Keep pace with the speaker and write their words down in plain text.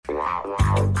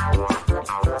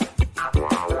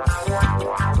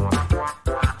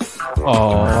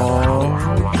Oh,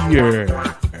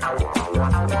 yeah.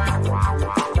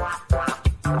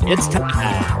 It's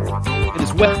time. It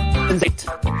is Wednesday,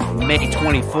 May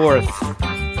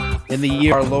 24th, in the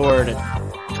year our Lord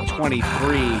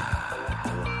 23.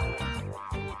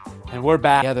 And we're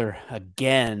back together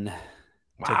again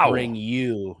to bring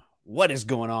you what is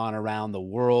going on around the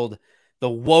world. The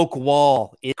woke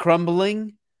wall is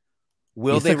crumbling.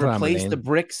 Will they replace the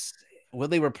bricks? Will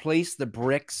they replace the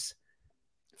bricks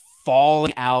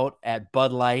falling out at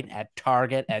Bud Light, at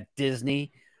Target, at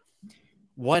Disney?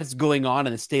 What is going on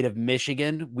in the state of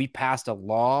Michigan? We passed a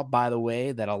law, by the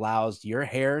way, that allows your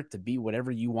hair to be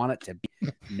whatever you want it to be.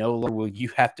 No longer will you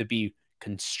have to be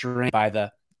constrained by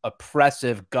the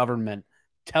oppressive government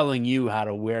telling you how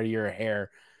to wear your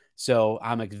hair. So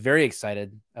I'm very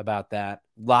excited about that.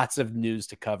 Lots of news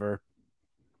to cover.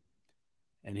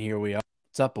 And here we are.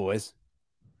 What's up, boys?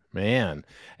 Man,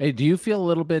 hey, do you feel a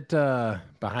little bit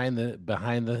behind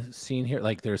the scene here?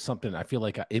 Like there's something, I feel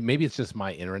like maybe it's just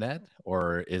my internet,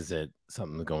 or is it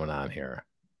something going on here?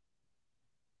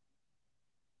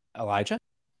 Elijah's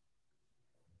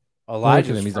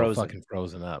He's frozen. all fucking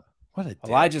frozen up. What a dick.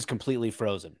 Elijah's completely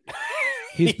frozen.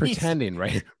 He's pretending,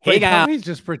 right? He's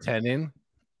just pretending.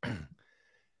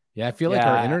 Yeah, I feel like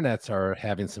our internets are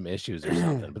having some issues or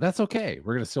something, but that's okay.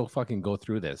 We're gonna still fucking go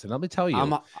through this, and let me tell you,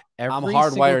 I'm every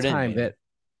hardwired time in. That,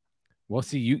 well,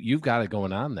 see, you've got it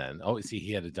going on then. Oh, see,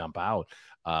 he had to dump out.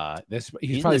 He's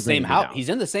probably in the same house. He's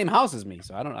in the same house as me,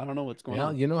 so I don't know what's going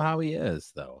on. You know how he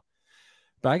is, though.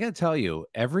 But I gotta tell you,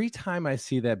 every time I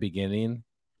see that beginning,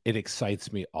 it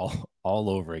excites me all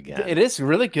over again. It is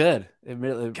really good. He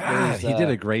did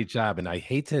a great job, and I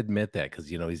hate to admit that because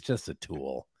he's just a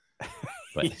tool.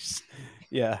 But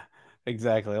yeah,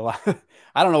 exactly.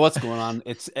 I don't know what's going on.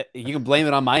 You can blame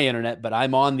it on my internet, but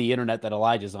I'm on the internet that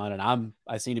Elijah's on, and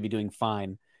I seem to be doing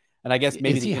fine. And I guess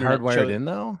maybe is he hardwired in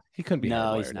though? He couldn't be.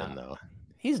 No, he's not. Though.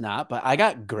 He's not. But I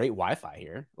got great Wi-Fi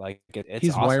here. Like he's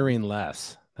awesome. Wiring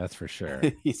less. That's for sure.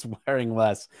 He's wiring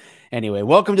less. Anyway,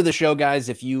 welcome to the show, guys.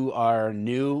 If you are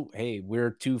new, hey,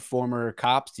 we're two former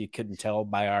cops. You couldn't tell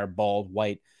by our bald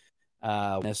white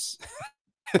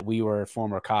we were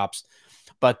former cops.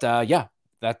 But yeah,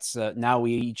 that's now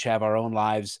we each have our own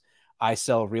lives. I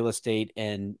sell real estate,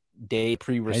 and Dave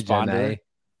pre-responder.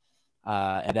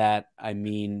 And that, I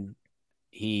mean,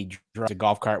 he drives a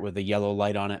golf cart with a yellow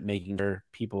light on it, making sure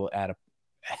people at a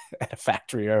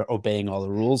factory are obeying all the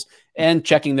rules and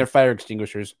checking their fire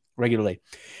extinguishers regularly.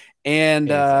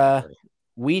 And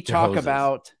we talk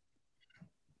about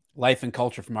life and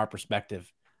culture from our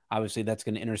perspective. Obviously, that's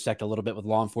going to intersect a little bit with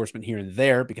law enforcement here and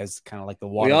there because kind of like the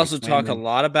water. We also talk a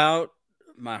lot about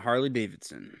my Harley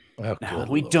Davidson. Oh, no,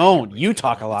 we don't. You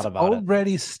talk a lot about it.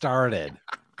 Already started.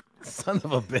 Son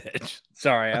of a bitch.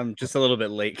 Sorry, I'm just a little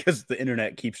bit late because the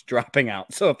internet keeps dropping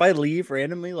out. So if I leave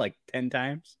randomly like 10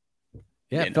 times.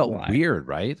 Yeah, it felt weird,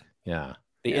 right? Yeah.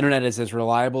 The internet is as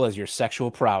reliable as your sexual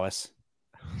prowess.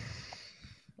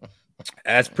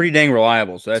 That's pretty dang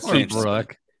reliable. So that's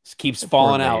Brooke. Just keeps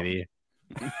falling out.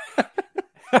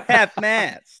 Half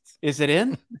mast. Is it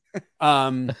in?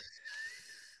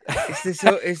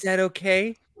 Is that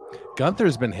okay?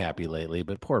 Gunther's been happy lately,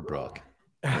 but poor Brooke.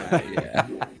 Yeah.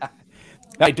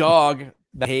 My dog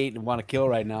that I hate and want to kill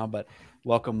right now, but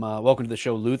welcome to the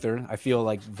show, Luther. I feel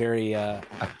like very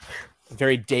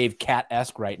Dave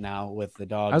Cat-esque right now with the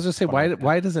dog. I was just saying,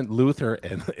 why doesn't Luther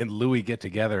and Louie get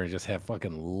together and just have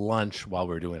fucking lunch while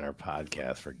we're doing our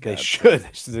podcast? For they should,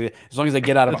 as long as they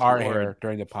get out of our hair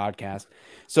during the podcast.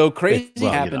 So crazy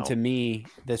happened to me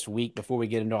this week before we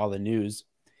get into all the news.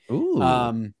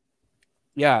 Ooh.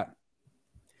 Yeah.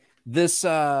 This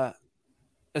friend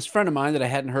of mine that I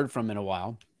hadn't heard from in a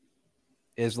while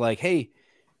is like, hey,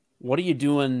 what are you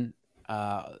doing?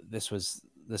 This was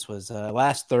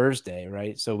last Thursday,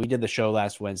 right? So we did the show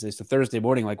last Wednesday. So Thursday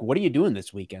morning, like, what are you doing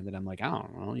this weekend? And I'm like, I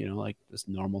don't know, like this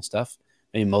normal stuff,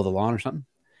 maybe mow the lawn or something.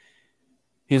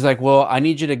 He's like, well, I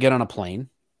need you to get on a plane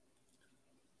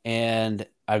and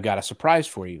I've got a surprise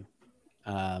for you.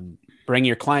 Bring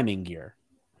your climbing gear.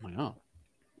 I'm like, oh,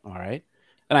 all right.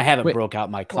 And I haven't broke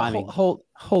out my climbing.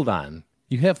 Hold on.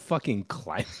 You have fucking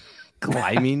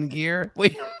climbing gear?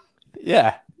 Wait.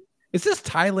 Yeah. Is this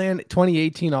Thailand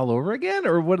 2018 all over again?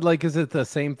 Or what? Like, is it the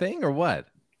same thing or what?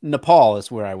 Nepal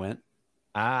is where I went.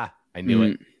 Ah, I knew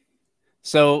it.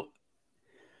 So,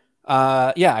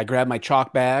 I grabbed my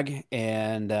chalk bag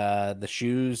and the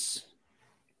shoes,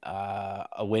 a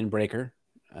windbreaker,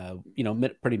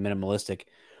 pretty minimalistic.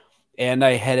 And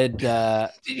I headed.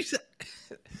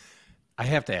 I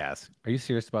have to ask, are you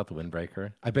serious about the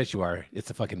windbreaker? I bet you are.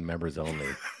 It's a fucking members only.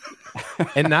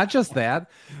 And not just that,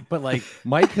 but like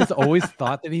Mike has always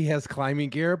thought that he has climbing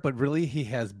gear, but really he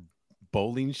has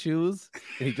bowling shoes,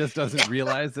 and he just doesn't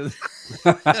realize that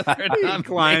he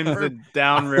climbs the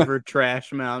downriver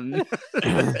trash mountain.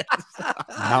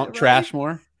 Mount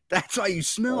Trashmore. That's why you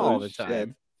smell all the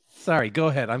time. Sorry, go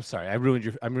ahead. I'm sorry. I'm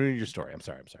ruining your story. I'm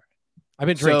sorry. I've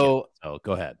been drinking. So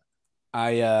go ahead.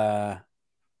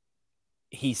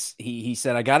 He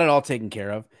said, I got it all taken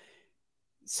care of.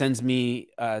 Sends me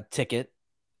a ticket,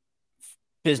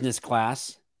 business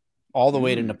class, all the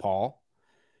way to Nepal.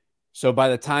 So by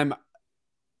the time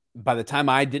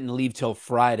I didn't leave till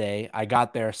Friday, I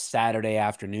got there Saturday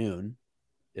afternoon.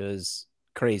 It was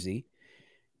crazy.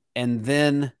 And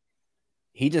then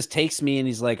he just takes me and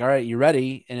he's like, all right, you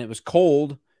ready? And it was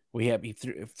cold. He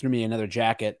threw me another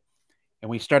jacket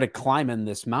and we started climbing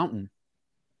this mountain.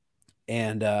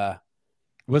 And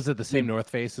was it the same North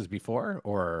Face as before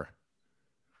or?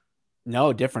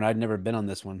 No, different. I'd never been on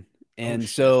this one. And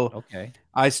okay.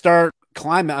 I start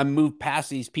climbing. I move past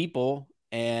these people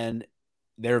and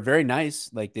they're very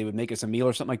nice. Like they would make us a meal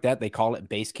or something like that. They call it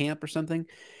base camp or something.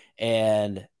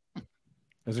 And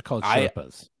those are called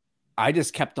Sherpas. I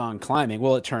just kept on climbing.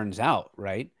 Well, it turns out,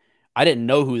 right? I didn't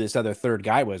know who this other third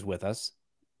guy was with us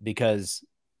because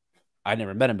I'd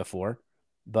never met him before,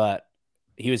 but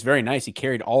he was very nice. He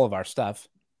carried all of our stuff.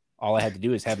 All I had to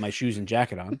do is have my shoes and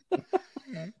jacket on.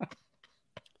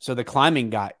 So the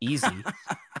climbing got easy.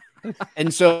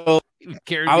 And so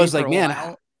I was like,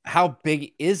 man, how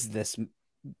big is this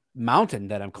mountain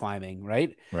that I'm climbing?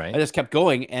 Right. I just kept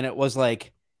going. And it was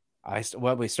like,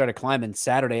 we started climbing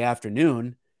Saturday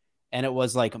afternoon and it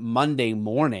was like Monday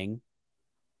morning.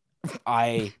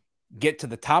 I get to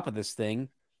the top of this thing.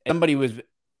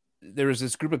 There was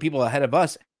this group of people ahead of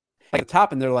us at the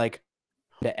top and they're like,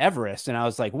 to Everest. And I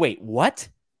was like, wait, what?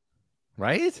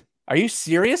 Right? Are you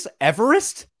serious?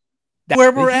 Everest? That's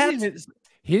where we're at?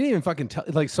 He didn't even fucking tell.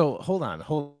 Like, so hold on.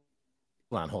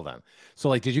 So,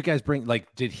 like, did you guys bring?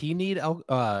 Like, did he need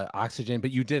oxygen?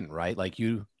 But you didn't, right? Like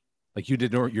you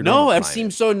did. No, it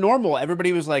seemed so normal.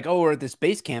 Everybody was like, "Oh, we're at this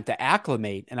base camp to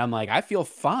acclimate," and I'm like, "I feel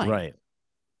fine." Right.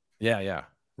 Yeah.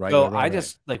 Right. So I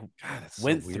just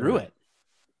went through it.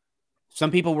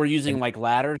 Some people were using like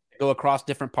ladders to go across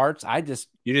different parts.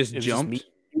 You just jumped.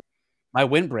 My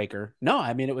windbreaker. No,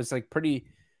 I mean it was like pretty.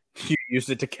 You used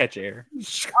it to catch air.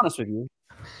 Honest with you,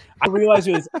 I realized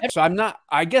it was. So I'm not.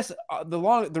 I guess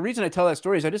the reason I tell that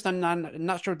story is I'm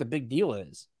not sure what the big deal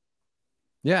is.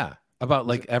 Yeah, about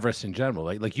like Everest in general.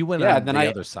 Like you went on the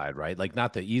other side, right? Like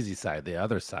not the easy side, the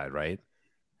other side, right?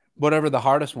 Whatever the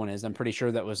hardest one is, I'm pretty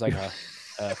sure that was like a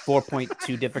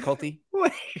 4.2 difficulty.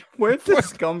 Wait, where'd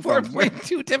this come from?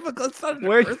 4.2 difficult.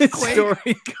 Where'd this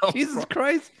story come Jesus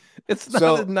Christ. It's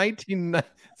not a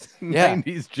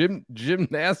 1990s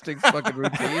gymnastics fucking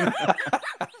routine.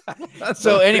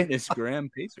 So anyway,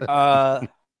 Graham Pacer.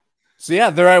 So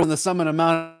yeah, there I was on the summit of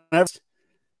Mount Everest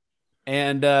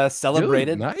and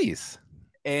celebrated. Dude, nice.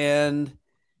 And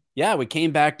yeah, we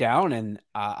came back down and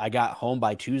I got home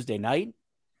by Tuesday night.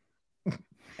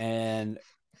 And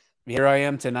here I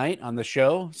am tonight on the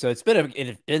show. So it's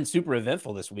been super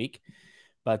eventful this week.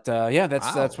 But yeah,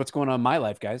 that's what's going on in my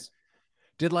life, guys.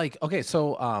 What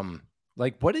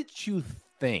did you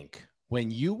think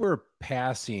when you were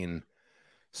passing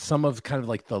some of kind of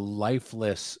like the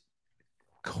lifeless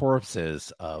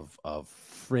corpses of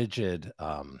frigid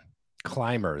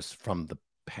climbers from the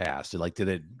past? Did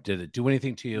it do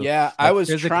anything to you? Yeah, like I was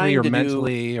physically trying or to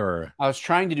mentally I was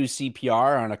trying to do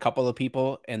CPR on a couple of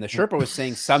people, and the Sherpa was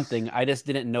saying something. I just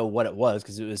didn't know what it was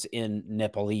because it was in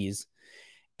Nepalese,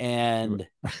 and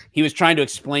he was trying to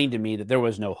explain to me that there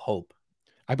was no hope.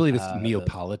 I believe it's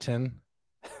Neapolitan.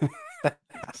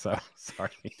 So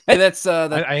sorry. Hey, that's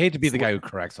I hate to be the guy who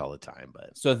corrects all the time,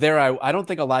 but so there I don't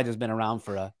think Elijah's been around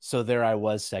for a "So There I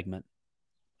Was" segment.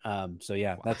 So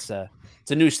yeah, that's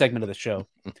it's a new segment of the show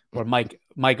where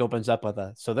Mike opens up with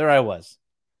a "So there I was."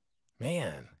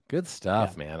 Man, good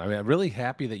stuff, man. I mean, I'm really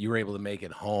happy that you were able to make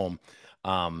it home.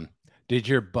 Did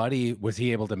your buddy, was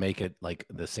he able to make it like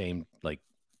the same like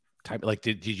type? Like,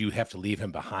 did you have to leave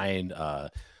him behind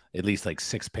at least like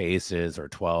 6 paces or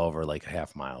 12 or like a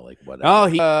half mile, like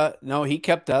whatever? No, he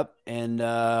kept up, and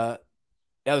it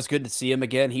was good to see him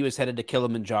again. He was headed to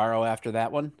Kilimanjaro after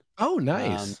that one. Oh,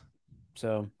 nice.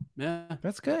 So yeah,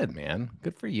 that's good, man.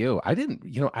 Good for you. I didn't,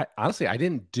 I honestly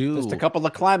didn't do just a couple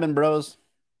of climbing bros.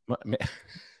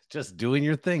 Just doing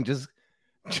your thing, just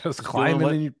climbing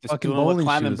in your fucking bowling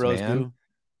shoes, bros, man.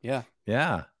 Do.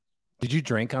 Yeah. Did you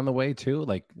drink on the way too,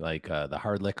 like the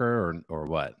hard liquor or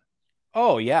what?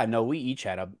 Oh yeah, no, we each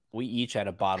had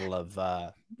a bottle of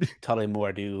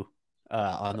Tullamore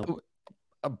on the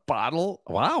a bottle.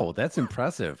 Wow, that's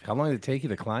impressive. How long did it take you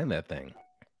to climb that thing?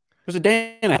 It was a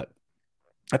day and a half.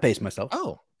 I paced myself.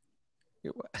 Oh.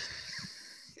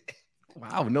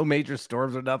 Wow, no major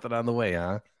storms or nothing on the way,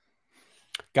 huh?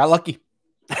 Got lucky.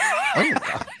 Oh,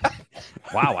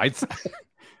 wow,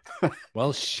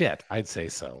 well, shit, I'd say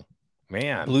so.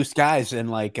 Man. Blue skies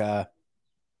and like yeah,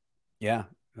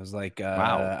 it was like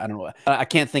wow. I don't know. I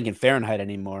can't think in Fahrenheit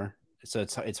anymore. So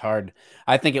it's hard.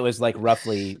 I think it was like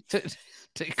roughly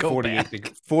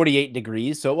 48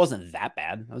 degrees. So it wasn't that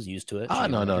bad. I was used to it. Oh,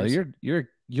 no.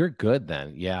 You're good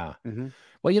then. Yeah. Mm-hmm.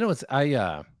 Well, it's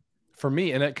for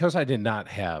me, and because I did not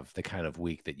have the kind of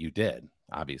week that you did,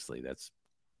 obviously, that's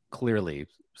clearly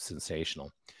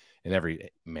sensational in every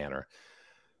manner.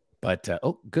 But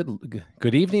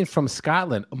good evening from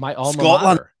Scotland, my alma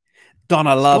mater.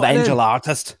 Donna Love, angel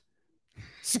artist.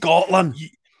 Scotland.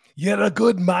 You're a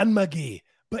good man, McGee,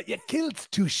 but your kilt's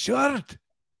too short.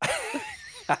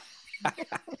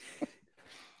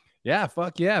 Yeah,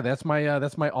 fuck yeah. That's my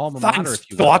alma mater. Thanks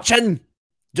for watching,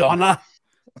 Donna.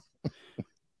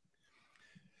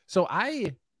 So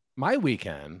my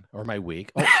weekend or my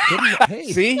week. Oh,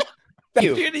 hey, see,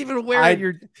 you didn't even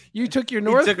wear you took your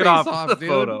North Face off, the dude.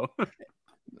 Photo.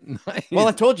 Nice. Well,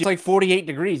 I told you it's like 48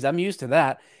 degrees. I'm used to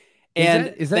that.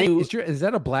 And is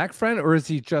that a black friend, or is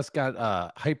he just got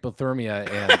hypothermia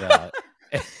and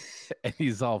and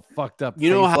he's all fucked up? You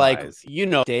know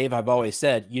how Dave, I've always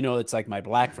said, it's like my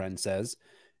black friend says,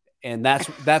 and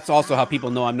that's also how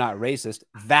people know I'm not racist.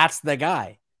 That's the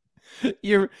guy.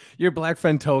 Your black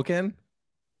friend Token,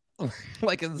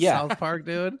 like in South Park,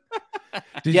 dude.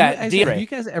 Have you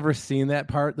guys ever seen that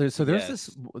part? There's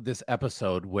this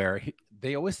episode where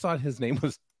they always thought his name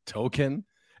was Token,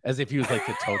 as if he was like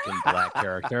the token black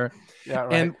character. Yeah,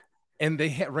 right. And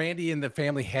Randy and the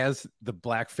family has the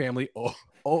black family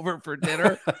over for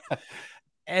dinner,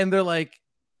 and they're like,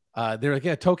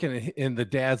 yeah, Token, and the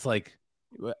dad's like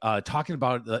talking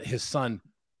about his son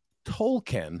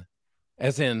Tolkien,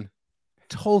 as in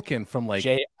Tolkien from like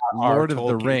Lord of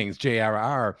the Rings,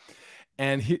 J.R.R.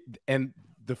 And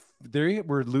they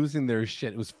were losing their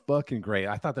shit. It was fucking great.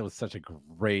 I thought that was such a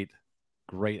great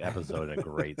episode and a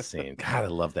great scene. God, I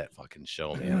love that fucking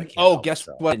show, man. Guess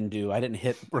what I didn't do? I didn't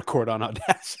hit record on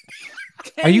Audacity.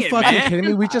 Are you fucking kidding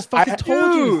me? We just fucking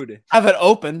told you. I have it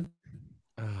open.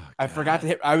 Oh, I forgot to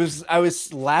hit. I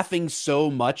was laughing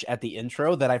so much at the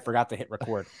intro that I forgot to hit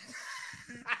record.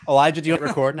 Elijah, do you hit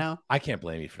record now? I can't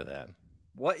blame you for that.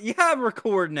 What? Yeah,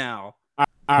 record now. All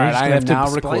right, I am now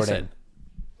recording.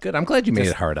 Good. I'm glad you made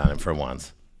it hard on him for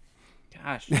once.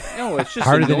 Gosh, no, it's just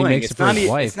harder annoying. Than he makes it for his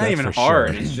wife. It's not even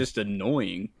hard. Sure. It's just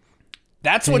annoying.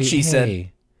 That's what she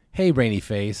said. Hey, rainy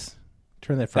face.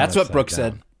 Turn that. That's what Brooke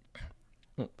said.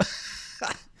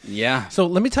 Yeah. So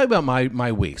let me tell you about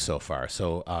my week so far.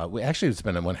 So it's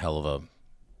been one hell of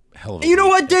a. You know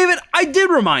what, David? I did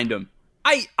remind him.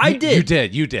 I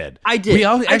did. You did. I did. We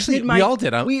all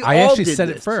did. I actually said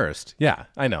it first. Yeah,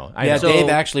 I know. Yeah, so, Dave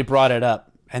actually brought it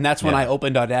up, and that's when I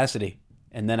opened Audacity,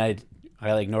 and then I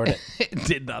ignored it. It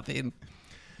did nothing.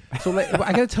 So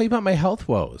I got to tell you about my health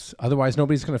woes. Otherwise,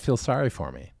 nobody's going to feel sorry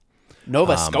for me.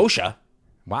 Nova Scotia.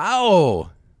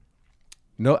 Wow.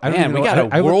 No, I don't know. We got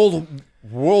a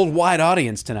worldwide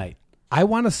audience tonight. I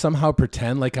want to somehow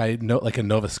pretend like I know like a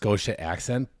Nova Scotia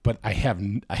accent, but I have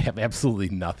absolutely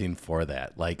nothing for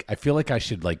that. Like I feel like I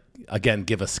should again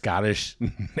give a Scottish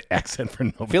accent for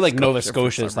Nova Scotia. I feel like Nova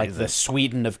Scotia is like the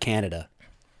Sweden of Canada.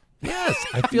 Yes,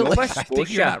 I feel like I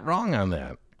think you're not wrong on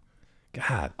that.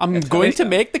 God, I'm going to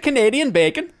make the Canadian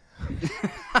bacon.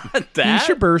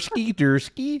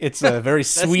 Dursky. It's a very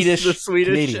Swedish, the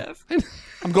Swedish Canadian chef.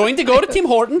 I'm going to go to Tim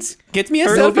Hortons. Get me a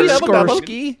silver double.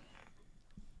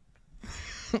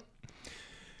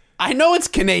 I know it's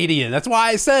Canadian. That's why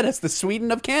I said it's the Sweden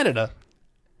of Canada.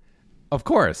 Of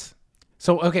course.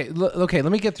 So okay.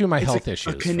 Let me get through my health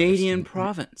issues. A Canadian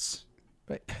province.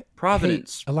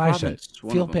 Providence. Hey, Elijah, Providence,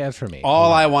 feel bad for me.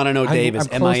 All I want to know, Dave, is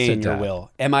am I in your will?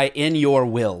 Am I in your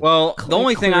will? Well, the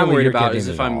only thing I'm worried about is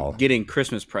if I'm getting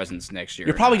Christmas presents next year.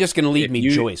 You're probably just going to leave me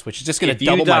Joyce, which is just going to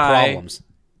double my problems.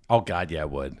 Oh, God, yeah, I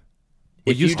would.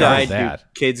 If you died, your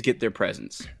kids get their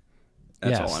presents.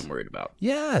 That's all I'm worried about.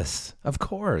 Yes, of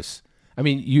course. I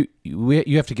mean, you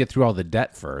have to get through all the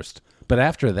debt first. But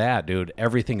after that, dude,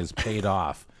 everything is paid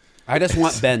off. I just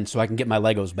want Ben so I can get my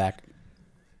Legos back.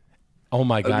 Oh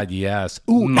my God, yes.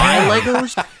 Ooh, my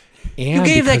Legos? You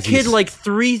gave that kid like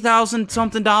 $3,000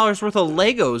 something worth of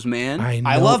Legos, man. I know,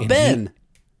 I love Ben.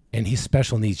 And he's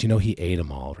special needs. You know, he ate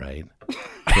them all, right?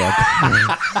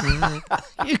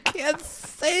 You can't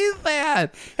say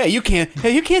that. Hey, you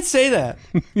can't say that.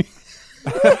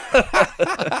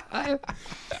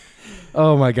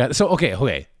 Oh my God. So, okay.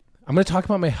 I'm going to talk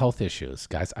about my health issues,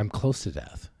 guys. I'm close to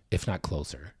death, if not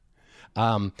closer.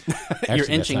 Actually, you're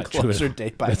inching closer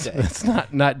day by day. That's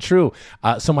not true.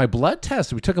 So my blood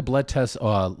test, we took a blood test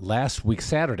last week,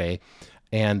 Saturday,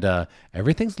 and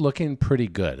everything's looking pretty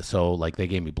good. So like they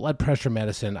gave me blood pressure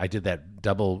medicine. I did that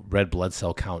double red blood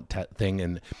cell count thing.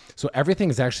 And so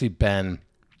everything's actually been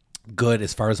good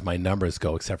as far as my numbers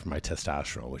go, except for my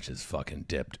testosterone, which is fucking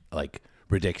dipped like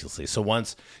ridiculously. So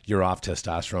once you're off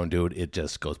testosterone, dude, it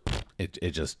just goes,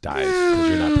 it just dies because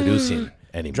you're not producing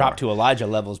anymore. Drop to Elijah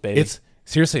levels, baby. It's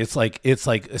seriously, it's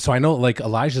like, so I know like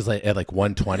Elijah's at like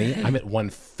 120. I'm at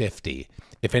 150.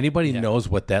 If anybody knows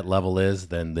what that level is,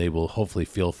 then they will hopefully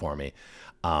feel for me.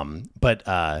 But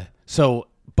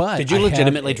did you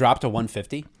legitimately drop to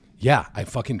 150? Yeah, I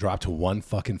fucking dropped to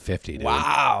 150, dude.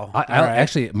 Wow.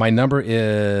 Actually, my number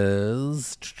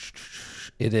is,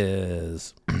 it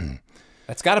is.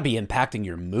 That's got to be impacting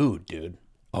your mood, dude.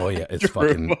 Oh yeah, it's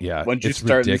fucking yeah. Once you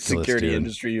start in the security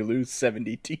industry, you lose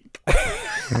 70 teeth.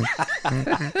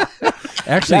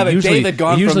 Actually,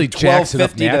 usually jacks it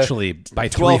up naturally by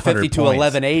 1250 to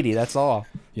 1180. That's all.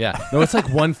 Yeah, no, it's like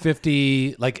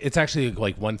 150. Like it's actually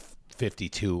like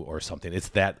 152 or something. It's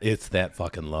that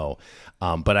fucking low.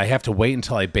 But I have to wait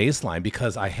until I baseline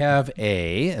because I have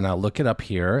and I'll look it up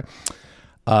here,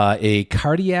 a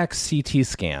cardiac CT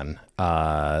scan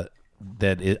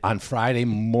that is on Friday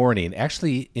morning,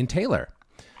 actually in Taylor.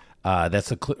 That's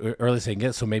the earliest I can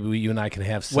get. So maybe you and I can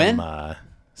have some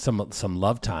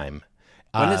love time.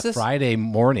 When is this? Friday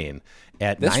morning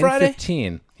at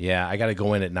 9:15. Yeah, I got to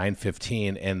go in at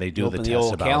 9:15, and they do the test the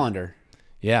old calendar.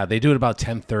 Yeah, they do it about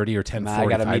 10:30 or 10:45. I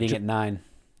got a meeting at 9.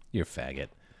 You're a faggot.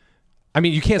 I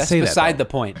mean, you can't say that. That's beside the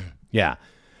point. Yeah,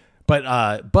 but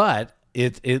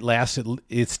it lasts.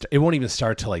 It won't even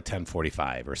start till like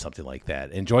 10:45 or something like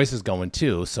that. And Joyce is going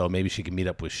too, so maybe she can meet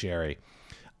up with Sherry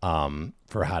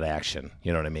for hot action.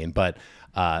 You know what I mean? But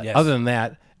other than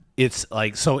that, it's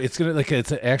like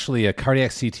it's actually a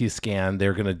cardiac CT scan.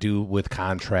 They're gonna do with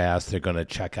contrast. They're gonna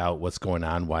check out what's going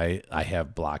on, why I have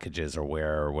blockages or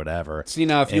where or whatever. See,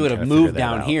 now if you would have moved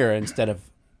down here instead of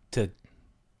to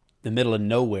the middle of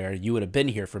nowhere, you would have been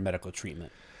here for medical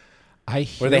treatment.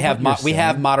 We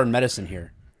have modern medicine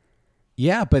here.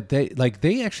 Yeah, but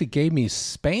they actually gave me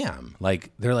spam.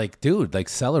 Like they're like, dude, like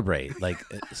celebrate. Like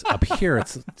up here,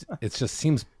 it just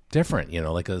seems different, you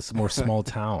know, like a more small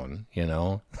town, you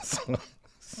know.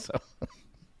 So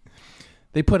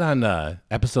they put on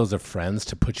episodes of Friends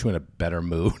to put you in a better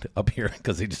mood up here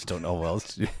because they just don't know what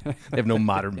else to do. They have no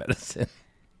modern medicine.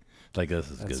 Like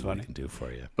this is good. What we can do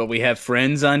for you. But we have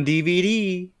Friends on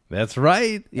DVD. That's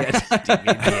right. Yeah,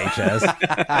 VHS,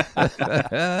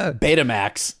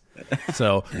 Betamax.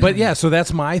 So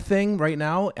that's my thing right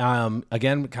now.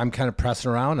 Again, I'm kind of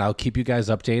pressing around. I'll keep you guys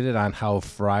updated on how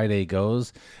Friday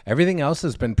goes. Everything else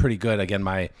has been pretty good. Again,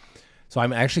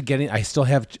 I'm actually I still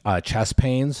have chest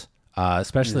pains,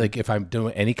 especially like if I'm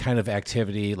doing any kind of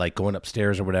activity, like going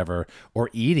upstairs or whatever, or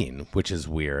eating, which is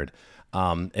weird.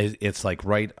 It's like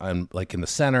right on, like in the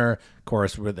center, of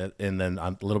course, and then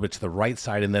on a little bit to the right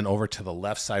side, and then over to the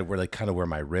left side, where like kind of where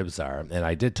my ribs are. And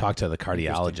I did talk to the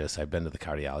cardiologist. I've been to the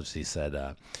cardiologist. He said,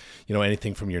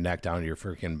 anything from your neck down to your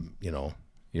freaking,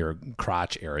 your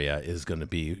crotch area is going to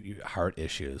be heart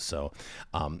issues. So,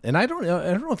 and I don't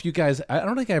know if you guys, I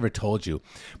don't think I ever told you,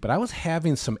 but I was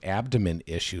having some abdomen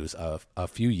issues a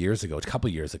few years ago, a couple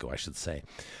years ago, I should say.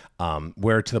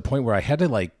 Where to the point where I had to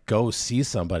like go see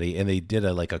somebody, and they did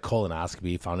a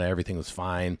colonoscopy, found out everything was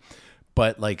fine.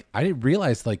 But like, I didn't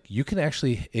realize like you can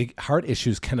actually, heart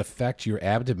issues can affect your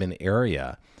abdomen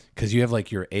area, because you have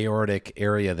like your aortic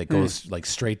area that goes like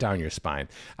straight down your spine.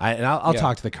 I'll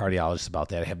talk to the cardiologist about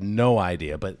that. I have no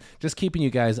idea, but just keeping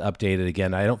you guys updated.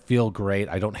 Again, I don't feel great.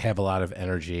 I don't have a lot of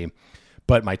energy,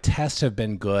 but my tests have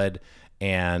been good.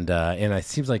 And it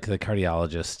seems like the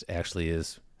cardiologist actually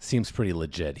seems pretty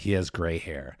legit. He has gray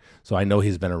hair, so I know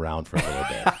he's been around for a little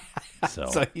bit. So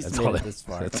he's made it this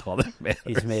far. That's all that matters.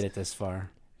 He's made it this far.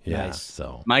 Yeah. Nice.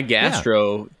 So my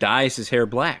gastro dyes his hair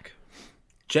black,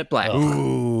 jet black.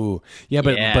 Ooh, yeah,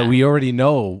 but we already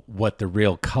know what the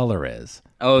real color is.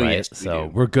 Oh right? yes, so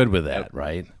we're good with that,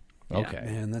 right? Yeah. Okay,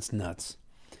 man, that's nuts.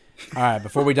 All right,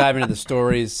 before we dive into the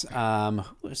stories, I don't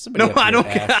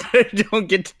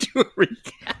get to do a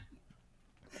recap.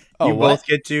 Oh, you both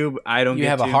get to. I don't. You get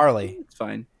have to. a Harley. It's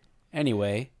fine.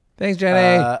 Anyway, thanks,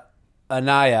 Jenny.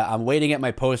 Anaya, I'm waiting at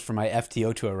my post for my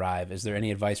FTO to arrive. Is there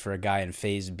any advice for a guy in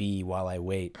phase B while I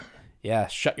wait? Yeah,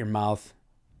 shut your mouth.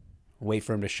 Wait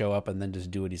for him to show up and then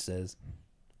just do what he says.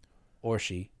 Or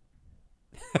she.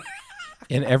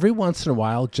 And every once in a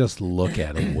while, just look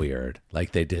at them weird.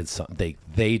 Like they did something.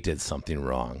 They did something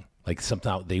wrong. Like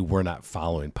somehow they were not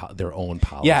following their own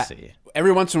policy. Yeah.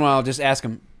 Every once in a while, just ask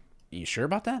them, are you sure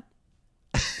about that?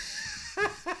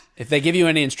 If they give you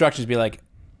any instructions, be like,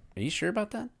 are you sure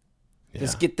about that? Yeah.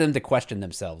 Just get them to question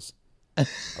themselves a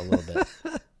little bit.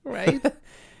 Right?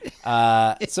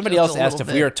 Somebody else asked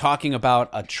if we are talking about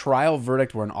a trial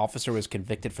verdict where an officer was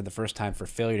convicted for the first time for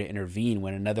failure to intervene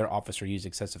when another officer used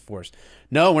excessive force.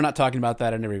 No, we're not talking about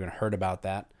that. I never even heard about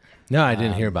that. No, I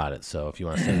didn't hear about it. So if you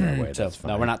want to say it that way, that's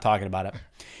fine. No, we're not talking about it.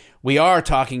 We are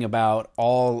talking about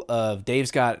all of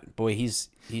Dave's got. Boy, he's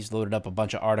loaded up a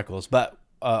bunch of articles. But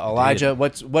Elijah,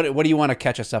 what do you want to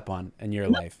catch us up on in your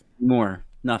life?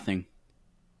 Nothing.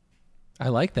 I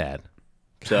like that.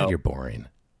 God, So you're boring.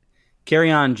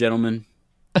 Carry on, gentlemen.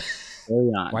 Carry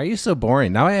on. Why are you so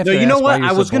boring? Now I have to. No, you know ask why what? you're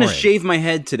I so was going to boring. shave my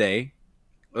head today.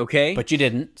 Okay, But you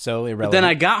didn't, so irrelevant. But then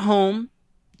I got home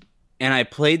and I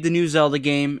played the new Zelda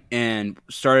game and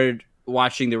started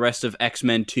watching the rest of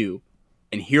X-Men 2.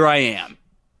 And here I am.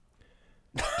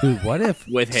 Dude, what if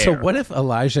With hair. So what if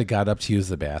Elijah got up to use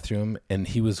the bathroom and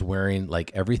he was wearing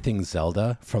like everything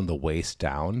Zelda from the waist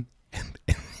down?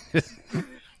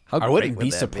 I wouldn't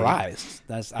be surprised.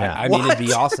 That's Yeah. I mean, it'd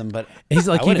be awesome, but He's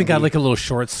like I even wouldn't got be. like a little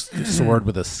short sword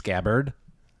with a scabbard.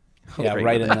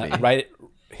 Yeah,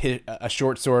 hit a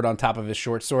short sword on top of his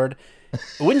short sword. It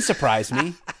wouldn't surprise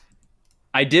me.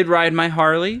 I did ride my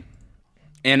Harley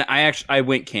and I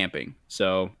went camping.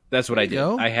 So that's what I did.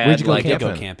 go? I had Where'd you go I did camping?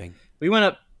 go camping. We went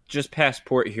up just past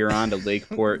Port Huron to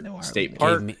Lakeport State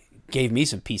Park. Gave me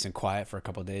some peace and quiet for a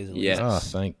couple of days. At Yes. least.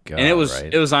 Oh, thank God! And it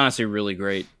right? was honestly really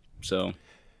great. So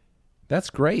That's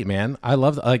great, man.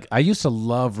 I used to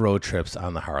love road trips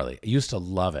on the Harley. I used to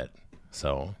love it.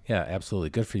 So yeah, absolutely.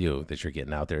 Good for you that you're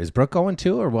getting out there. Is Brooke going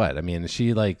too, or what? I mean, is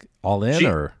she like all in,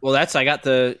 or? Well, I got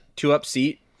the 2-up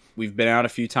seat. We've been out a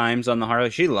few times on the Harley.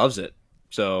 She loves it.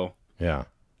 So Yeah.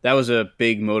 that was a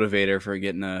big motivator for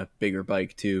getting a bigger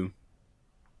bike too.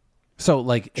 So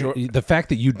like the fact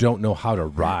that you don't know how to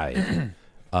ride,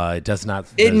 does not.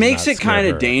 It makes it scare kind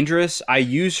her. of dangerous. I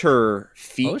use her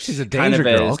feet. Oh, she's a kind danger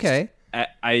of girl. as- Okay.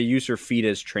 I use her feet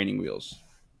as training wheels.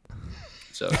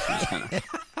 So she just kind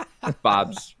of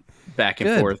bobs back and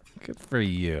Good. forth. Good for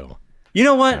you. You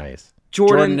know what? Nice.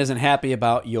 Jordan isn't happy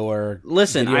about your.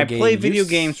 Listen, I play video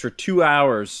games for 2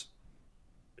 hours.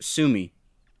 Sue me.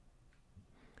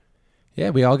 Yeah,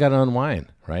 we all got to unwind,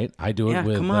 right? I do it Yeah,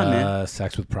 with come on, man.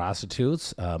 sex with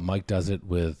prostitutes. Mike does it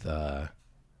with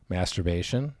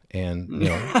masturbation, and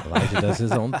Elijah does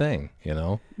his own thing.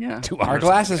 Yeah. 2 Our hours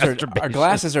glasses of are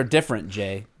masturbation. different.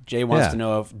 Jay wants Yeah. to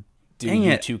know if Dang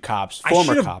you it. two cops, I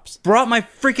former should've cops. brought my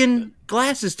freaking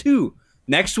glasses too.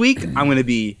 Next week, I'm going to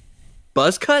be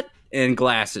buzz cut and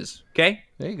glasses. Okay.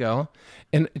 There you go.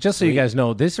 And just so you guys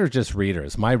know, these are just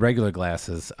readers. My regular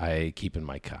glasses I keep in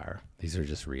my car. These are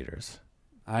just readers.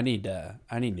 I need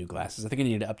new glasses. I think I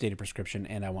need an updated prescription,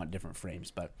 and I want different frames.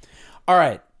 But all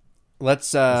right,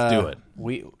 let's do it.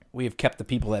 We have kept the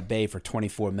people at bay for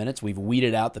 24 minutes. We've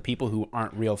weeded out the people who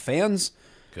aren't real fans.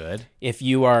 Good. If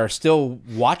you are still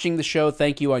watching the show,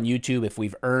 thank you on YouTube. If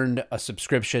we've earned a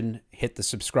subscription, hit the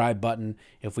subscribe button.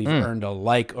 If we've earned a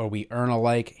like or we earn a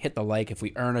like, hit the like. If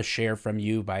we earn a share from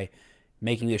you by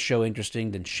making the show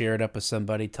interesting, then share it up with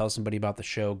somebody. Tell somebody about the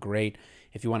show. Great.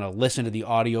 If you want to listen to the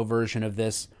audio version of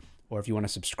this, or if you want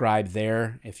to subscribe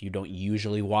there, if you don't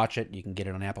usually watch it, you can get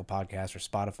it on Apple Podcasts or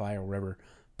Spotify or wherever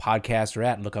podcasts are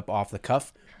at. Look up Off the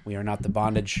Cuff. We are not the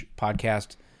Bondage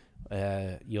Podcast.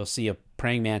 You'll see a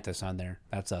praying mantis on there.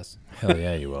 That's us. Hell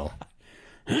yeah, you will.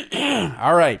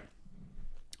 All right.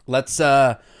 Let's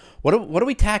what are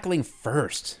we tackling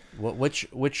first? Which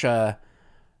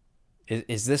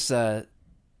is this a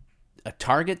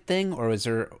Target thing, or is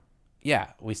there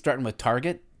we starting with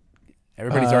Target?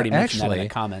 Everybody's already mentioned that in the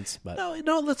comments, but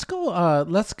no, let's go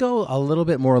a little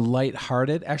bit more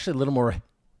lighthearted, actually a little more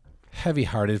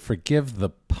heavy-hearted, forgive the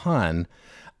pun.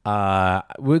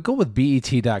 We'll go with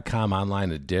BET.com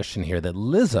online edition here that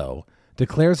Lizzo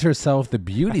declares herself the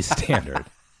beauty standard.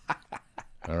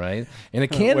 All right. In a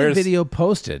candid video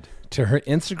posted to her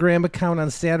Instagram account on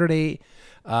Saturday,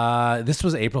 this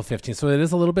was April 15th, so it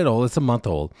is a little bit old. It's a month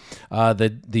old.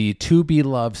 The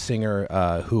to-be-loved singer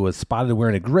who was spotted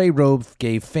wearing a gray robe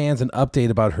gave fans an update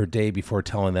about her day before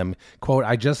telling them, quote,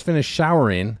 "I just finished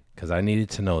showering," because I needed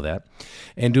to know that,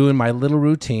 "and doing my little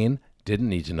routine." Didn't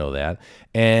need to know that.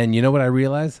 And you know what I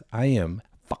realized? I am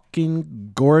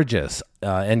fucking gorgeous.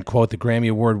 End quote. The Grammy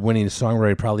Award-winning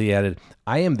songwriter probably added,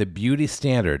 "I am the beauty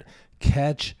standard.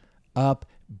 Catch up,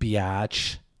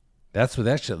 biatch." That's what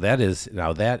that is.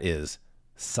 Now that is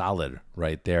solid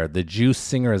right there. The Juice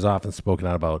singer has often spoken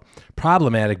out about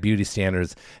problematic beauty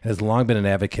standards and has long been an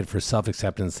advocate for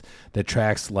self-acceptance that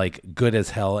tracks like Good as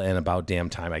Hell and About Damn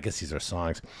Time. I guess these are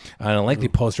songs. In a lengthy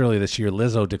post earlier this year,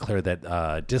 Lizzo declared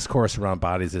that discourse around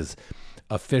bodies is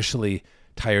officially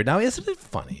tired. Now, isn't it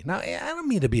funny? Now, I don't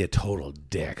mean to be a total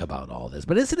dick about all this,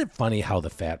 but isn't it funny how the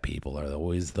fat people are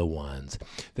always the ones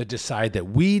that decide that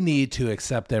we need to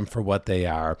accept them for what they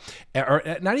are? Or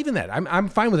not even that. I'm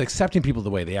fine with accepting people the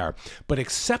way they are, but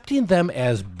accepting them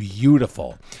as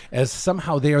beautiful, as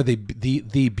somehow they are the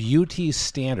beauty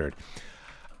standard.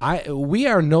 We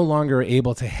are no longer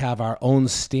able to have our own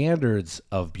standards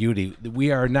of beauty. We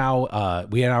are now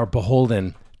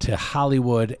beholden to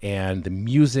Hollywood and the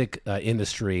music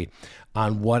industry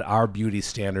on what our beauty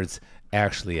standards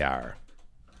actually are.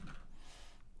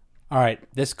 All right,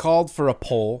 this called for a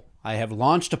poll. I have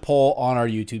launched a poll on our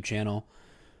YouTube channel,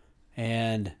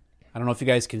 and I don't know if you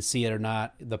guys can see it or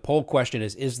not. The poll question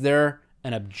is there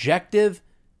an objective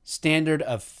standard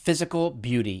of physical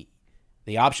beauty?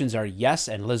 The options are yes,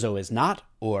 and Lizzo is not,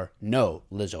 or no,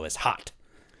 Lizzo is hot.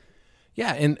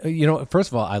 Yeah, and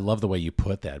first of all, I love the way you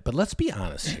put that. But let's be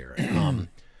honest here.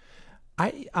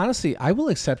 I will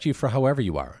accept you for however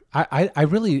you are. I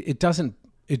really, it doesn't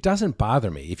bother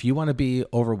me if you want to be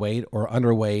overweight or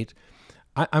underweight.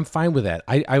 I'm fine with that.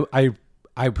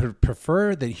 I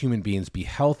prefer that human beings be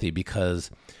healthy because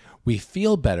we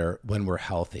feel better when we're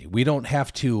healthy. We don't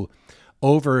have to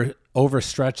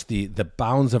overstretch the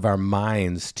bounds of our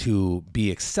minds to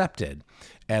be accepted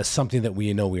as something that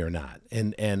we know we are not.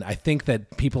 And I think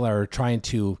that people are trying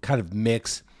to kind of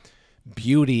mix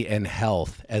beauty and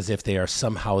health as if they are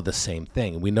somehow the same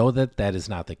thing. We know that that is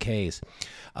not the case.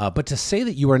 But to say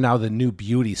that you are now the new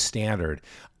beauty standard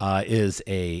is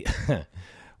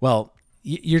well,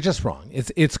 you're just wrong.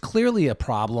 It's clearly a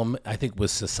problem, I think,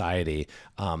 with society.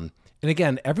 And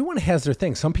again, everyone has their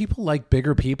thing. Some people like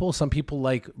bigger people. Some people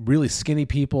like really skinny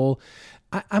people.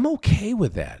 I'm okay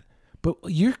with that. But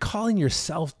you're calling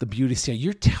yourself the beauty standard.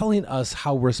 You're telling us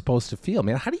how we're supposed to feel,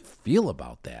 man. How do you feel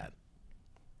about that?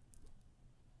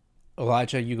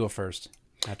 Elijah, you go first.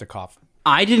 I have to cough.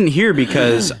 I didn't hear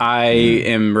because I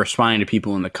am responding to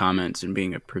people in the comments and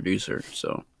being a producer.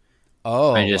 So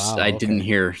I didn't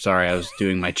hear. Sorry, I was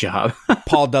doing my job.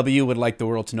 Paul W. would like the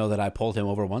world to know that I pulled him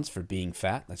over once for being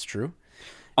fat. That's true.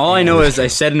 All I know is I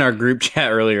said in our group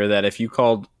chat earlier that if you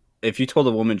told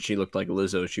a woman she looked like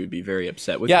Lizzo, she would be very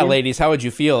upset with you. Yeah, ladies, how would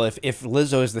you feel if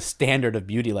Lizzo is the standard of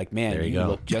beauty? Like, man, you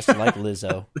look just like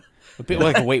Lizzo.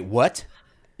 Like, wait, what?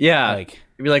 Yeah. Like,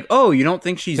 you'd be like, oh, you don't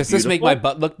think she's beautiful? Does this make my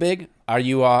butt look big? Are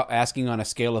you asking on a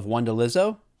scale of 1 to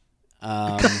Lizzo?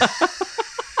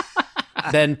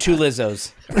 Then 2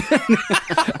 Lizzos.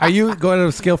 Are you going on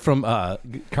a scale from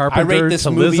Carpenter I rate this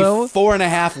to movie Lizzo?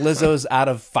 4.5 Lizzos out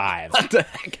of 5. What the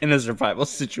heck? In a survival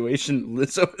situation,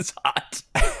 Lizzo is hot.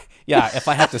 Yeah, if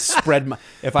I have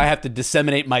to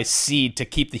disseminate my seed to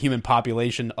keep the human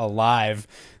population alive,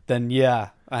 then yeah,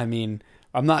 I mean,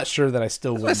 I'm not sure that I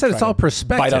still would. I said it's all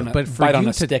perspective, but for bite you on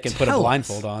a to stick and put a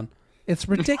blindfold on, it's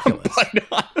ridiculous. Bite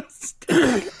on a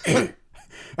stick.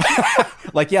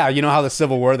 Like, yeah, you know how the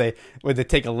Civil War they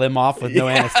take a limb off with no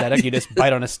anesthetic, you just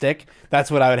bite on a stick. That's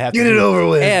what I would have to get do. It over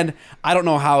with. And I don't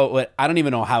know how it would. I don't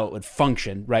even know how it would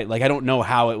function, right? Like, I don't know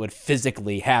how it would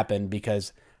physically happen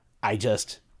because I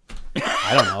don't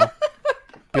know.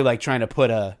 Be like trying to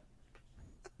put a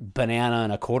banana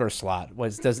in a quarter slot.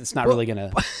 It's not really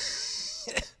gonna.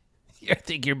 I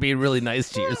think you're being really nice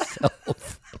to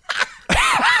yourself.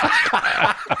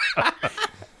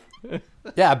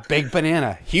 Yeah, big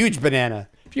banana, huge banana.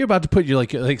 If you're about to put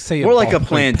like say or like a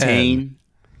plantain,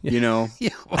 you know,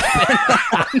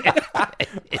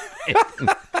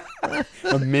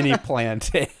 a mini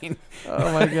plantain.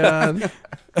 Oh my god.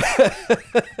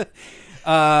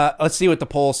 Let's see what the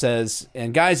poll says.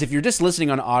 And guys, if you're just listening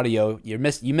on audio, you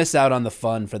miss out on the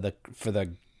fun for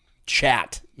the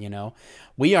chat. You know,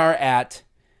 we are at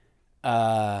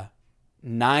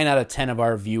 9 out of 10 of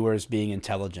our viewers being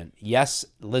intelligent. Yes,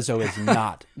 Lizzo is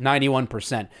not.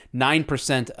 91%.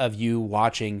 9% of you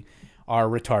watching are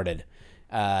retarded.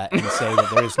 And say that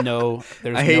there's no.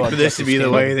 I hate for this to be the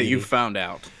way that you found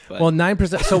out. But. Well,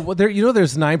 9%. So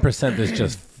there's 9%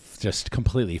 that's just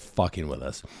completely fucking with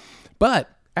us.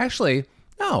 But actually,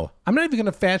 no, I'm not even going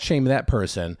to fat shame that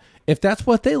person. If that's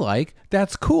what they like,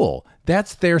 that's cool.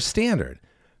 That's their standard.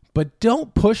 But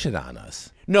don't push it on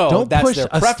us. No, don't that's push their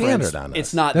a preference. standard on us.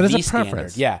 It's not that the is a standard.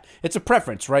 preference. Yeah, it's a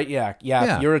preference, right? Yeah.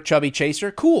 If you're a chubby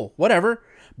chaser, cool, whatever.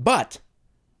 But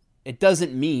it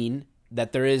doesn't mean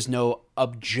that there is no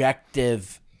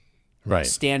objective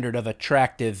standard of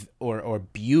attractive or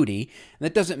beauty. And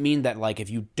that doesn't mean that like if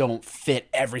you don't fit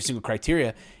every single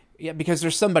criteria, because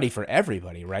there's somebody for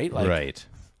everybody, right? Like, right.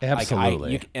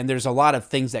 Absolutely. And there's a lot of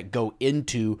things that go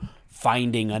into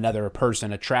finding another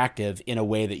person attractive in a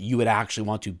way that you would actually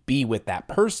want to be with that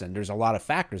person. There's a lot of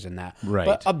factors in that. Right.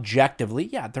 But objectively,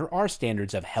 yeah, there are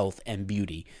standards of health and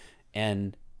beauty.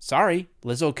 And sorry,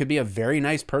 Lizzo could be a very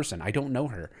nice person. I don't know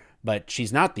her, but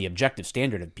she's not the objective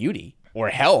standard of beauty or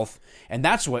health. And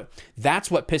that's what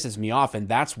pisses me off. And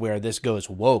that's where this goes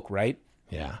woke, right?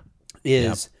 Yeah.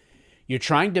 You're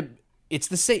trying to, it's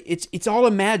the same. It's all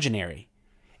imaginary.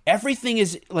 Everything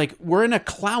is like, we're in a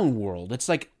clown world. It's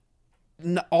like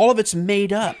all of it's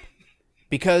made up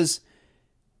because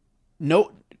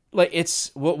we'll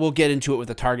get into it with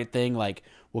the Target thing. Like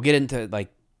we'll get into a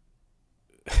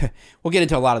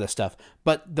lot of this stuff,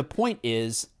 but the point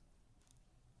is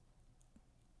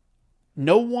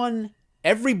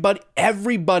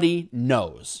everybody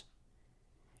knows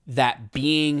that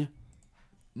being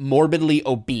morbidly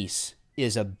obese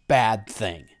is a bad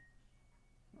thing.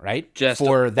 Right? Just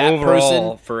for that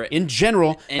overall, person, in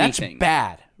general, anything. that's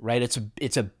bad, right?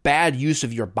 It's a bad use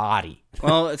of your body.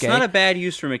 Well, it's not a bad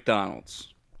use for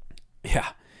McDonald's. Yeah.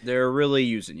 They're really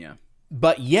using you.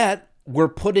 But yet, we're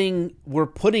putting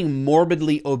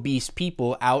morbidly obese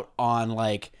people out on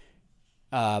like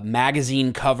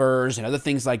magazine covers and other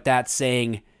things like that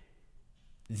saying,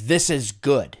 this is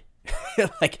good.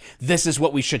 Like, this is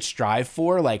what we should strive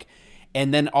for. Like,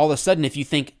 and then all of a sudden, if you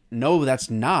think, no, that's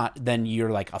not, then you're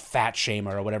like a fat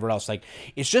shamer or whatever else. Like,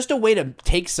 it's just a way to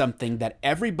take something that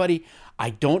everybody,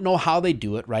 I don't know how they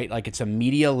do it, right? Like, it's a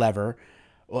media lever.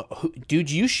 Dude,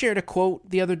 you shared a quote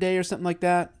the other day or something like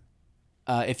that.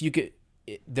 If you could,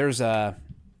 I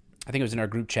think it was in our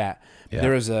group chat. Yeah.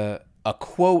 There was a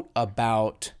quote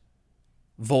about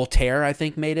Voltaire, I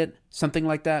think made it, something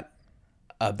like that.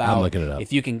 About I'm looking it up.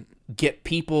 If you can get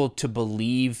people to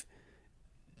believe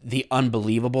the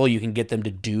unbelievable, you can get them to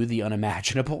do the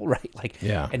unimaginable, right? Like,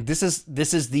 yeah. And this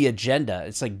is the agenda.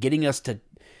 It's like getting us to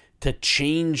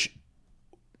change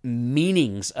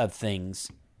meanings of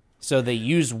things. So they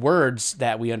use words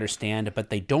that we understand, but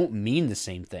they don't mean the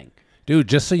same thing. Dude,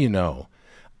 just so you know,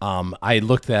 I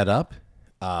looked that up,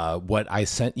 what I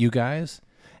sent you guys,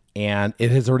 and it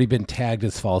has already been tagged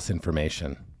as false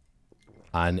information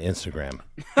on Instagram.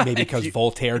 Maybe because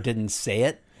Voltaire didn't say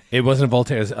it? It wasn't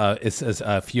Voltaire. It says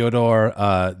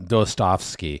Fyodor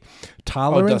Dostoevsky.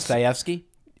 Dostoevsky?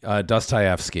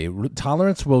 Dostoevsky.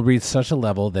 Tolerance will reach such a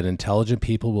level that intelligent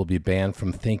people will be banned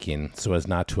from thinking so as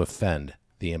not to offend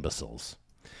the imbeciles.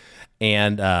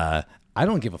 And I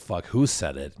don't give a fuck who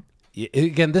said it.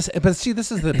 Again, this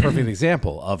is the perfect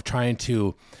example of trying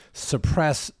to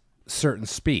suppress certain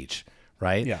speech.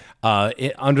 Right? Yeah.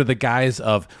 Under the guise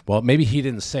of, well, maybe he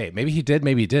didn't say it. Maybe he did,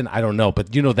 maybe he didn't. I don't know.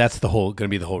 But, that's going to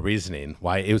be the whole reasoning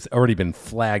why it was already been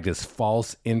flagged as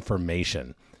false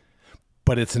information.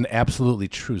 But it's an absolutely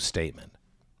true statement.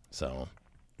 So,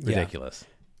 ridiculous.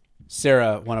 Yeah.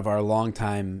 Sarah, one of our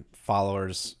longtime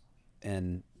followers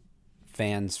and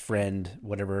fans, friend,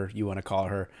 whatever you want to call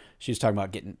her, she was talking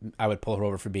about I would pull her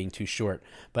over for being too short.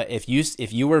 But if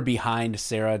you were behind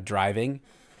Sarah driving,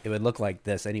 it would look like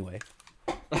this anyway.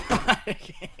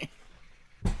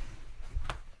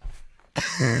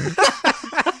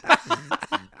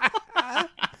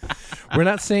 We're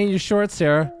not saying you're short,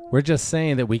 Sarah. We're just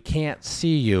saying that we can't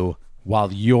see you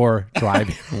while you're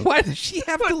driving. Why does she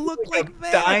have to look like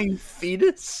that? Dying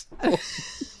fetus?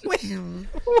 Wait,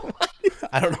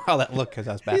 I don't know how that looked because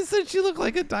I was back. You said she looked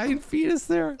like a dying fetus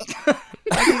there.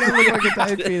 Why do you look like a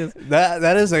dying fetus?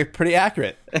 That is a pretty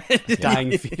accurate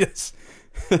dying fetus.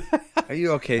 Are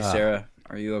you okay, Sarah?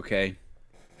 Are you okay?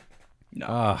 No.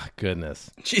 Oh, goodness.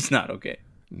 She's not okay.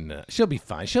 No, she'll be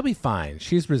fine. She'll be fine.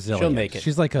 She's resilient. She'll make it.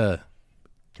 She's like a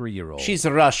 3-year-old. She's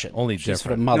a Russian. Only she's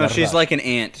different. From Mother no, she's Russia. like an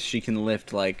ant. She can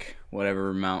lift like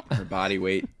whatever amount her body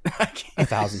weight.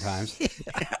 1,000 times.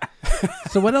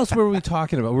 So what else were we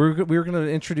talking about? We were going to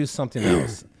introduce something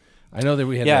else. I know that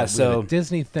we had, we have a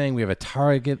Disney thing. We have a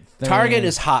Target thing. Target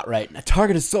is hot right now.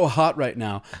 Target is so hot right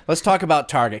now. Let's talk about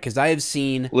Target because I have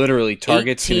seen literally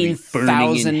Target's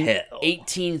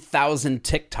 18,000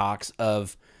 TikToks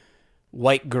of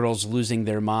white girls losing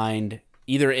their mind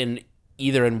either in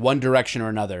one direction or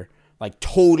another, like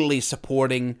totally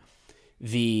supporting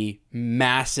the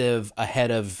massive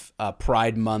ahead of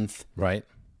Pride Month, right?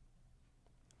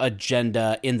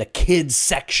 agenda in the kids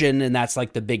section, and that's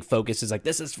like the big focus is like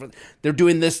they're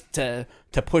doing this to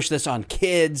push this on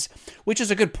kids, which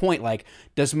is a good point. Like,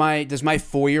 does my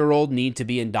 4-year-old need to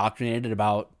be indoctrinated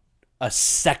about a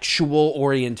sexual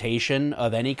orientation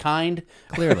of any kind?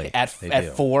 Clearly at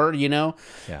 4, Yeah.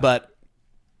 But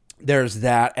there's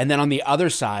that, and then on the other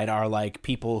side are like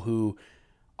people who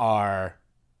are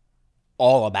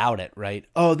all about it, right?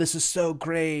 Oh, this is so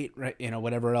great, right?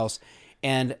 Whatever else.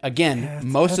 And again,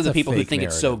 most of the people who think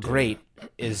it's so great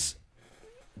is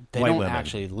they don't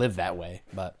actually live that way.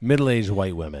 But middle-aged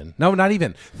white women, no, not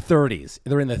even 30s.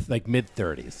 They're in the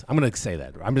mid-30s. I'm going to say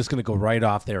that. I'm just going to go right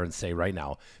off there and say right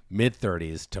now,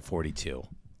 mid-30s to 42.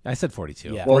 I said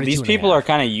 42. Yeah. Well, these people are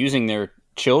kind of using their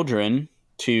children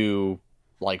to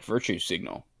virtue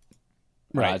signal.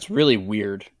 Right. It's really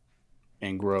weird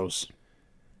and gross.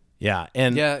 Yeah,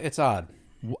 and it's odd.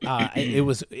 It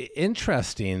was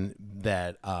interesting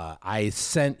that I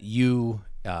sent you,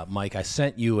 Mike. I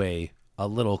sent you a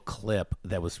little clip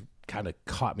that was kind of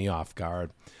caught me off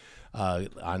guard on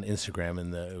Instagram,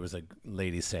 and it was a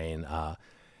lady saying,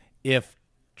 "If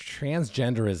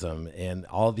transgenderism and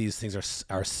all these things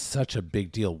are such a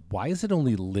big deal, why is it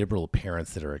only liberal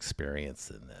parents that are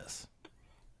experiencing this?"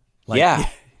 Yeah.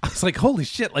 I was like, holy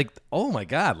shit, oh my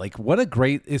God, what a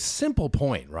great, simple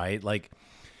point, right?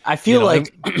 I feel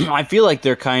I feel like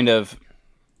they're kind of,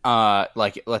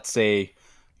 let's say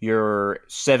your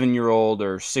 7-year-old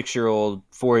or 6-year-old,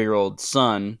 4-year-old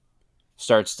son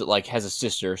starts to, has a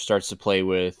sister, starts to play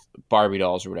with Barbie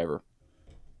dolls or whatever.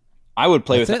 I would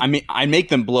play with it. I mean, I make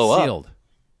them blow up.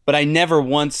 But I never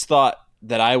once thought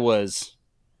that I was,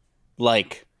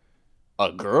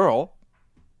 a girl.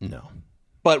 No.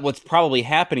 But what's probably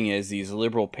happening is these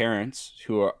liberal parents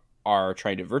who are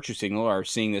trying to virtue signal are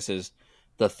seeing this as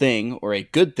the thing or a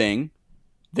good thing.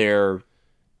 They're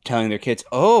telling their kids,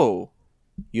 "Oh,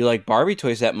 you like Barbie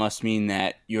toys? That must mean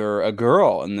that you're a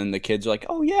girl." And then the kids are like,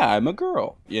 "Oh yeah, I'm a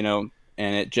girl," And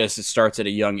it starts at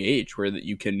a young age where that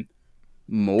you can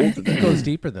mold them. It goes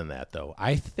deeper than that, though.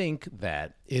 I think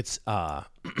that it's I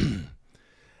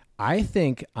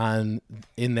think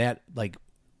in that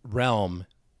realm,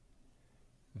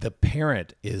 the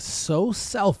parent is so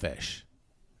selfish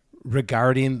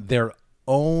regarding their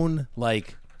own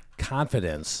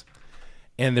confidence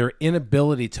and their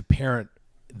inability to parent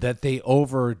that they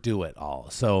overdo it all.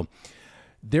 So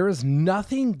there is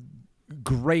nothing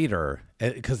greater,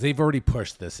 because they've already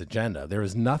pushed this agenda, there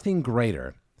is nothing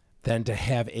greater than to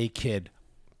have a kid,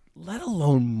 let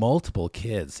alone multiple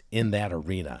kids, in that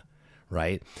arena,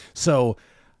 right? So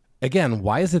again,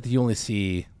 why is it that you only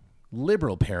see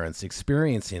liberal parents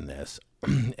experiencing this?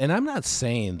 And I'm not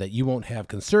saying that you won't have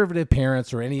conservative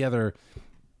parents or any other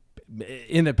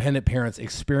independent parents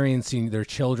experiencing their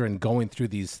children going through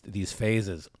these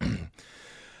phases.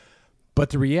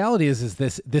 But the reality is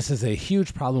this is a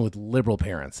huge problem with liberal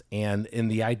parents, and in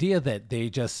the idea that they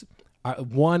just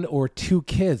one or two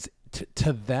kids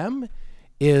to them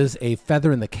is a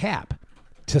feather in the cap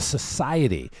to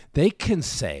society. They can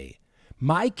say,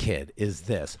 my kid is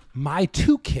this. My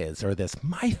 2 kids are this.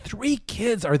 My 3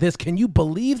 kids are this. Can you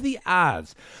believe the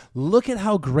odds? Look at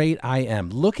how great I am.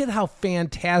 Look at how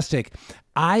fantastic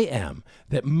I am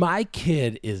that my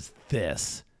kid is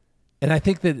this. And I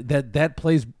think that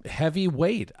plays heavy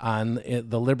weight on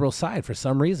the liberal side for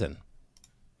some reason.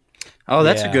 Oh,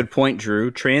 that's a good point,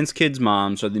 Drew. Trans kids'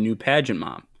 moms are the new pageant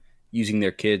mom, using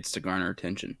their kids to garner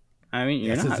attention. I mean,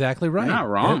 that's exactly right. You're not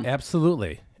wrong.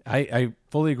 Absolutely. I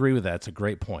fully agree with that. It's a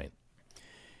great point.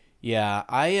 Yeah,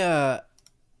 I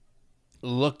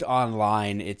looked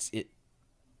online.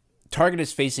 Target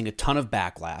is facing a ton of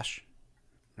backlash,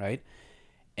 right?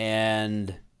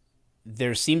 And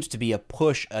there seems to be a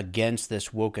push against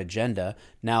this woke agenda.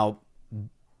 Now,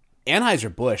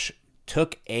 Anheuser-Busch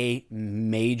took a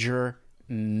major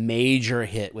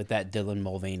hit with that Dylan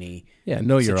Mulvaney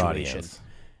know your situation. Audience.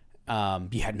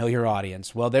 Know your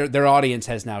audience. Well, their audience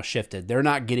has now shifted. They're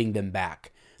not getting them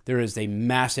back. There is a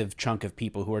massive chunk of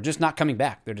people who are just not coming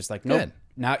back. They're just like, nope,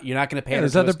 you're not going to pay.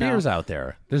 There's other beers out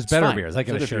there. There's better beers. I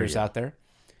can assure you. There's out there.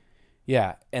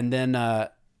 Yeah, and then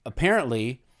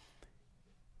apparently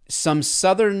some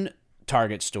southern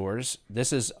Target stores.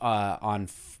 This is on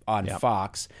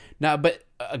Fox now, but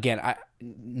again,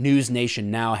 News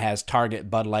Nation now has Target,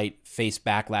 Bud Light face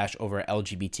backlash over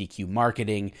LGBTQ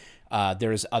marketing.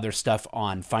 There's other stuff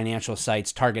on financial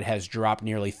sites. Target has dropped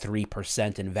nearly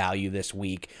 3% in value this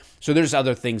week. So there's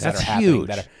other things that are happening.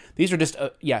 These are just,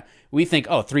 we think,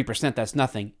 3%, that's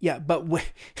nothing. Yeah, but when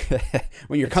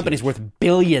your company's worth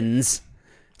billions,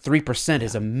 3%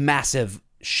 is a massive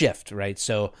shift, right?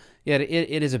 So, yeah,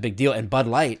 it is a big deal. And Bud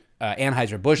Light,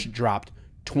 Anheuser-Busch dropped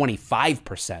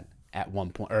 25% at one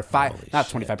point, or not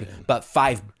 25%, but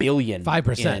 5 billion.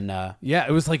 5%. Yeah,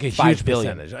 it was like a huge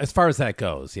percentage as far as that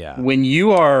goes. Yeah. When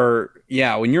you're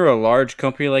a large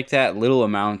company like that, little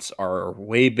amounts are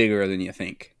way bigger than you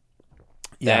think.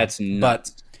 Yeah, that's nuts.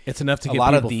 But it's enough to get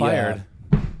people fired.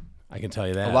 I can tell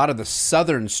you that. A lot of the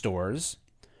southern stores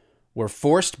were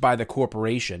forced by the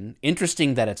corporation.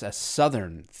 Interesting that it's a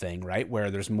southern thing, right?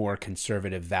 Where there's more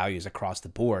conservative values across the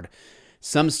board.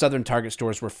 Some southern Target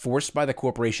stores were forced by the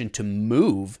corporation to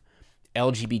move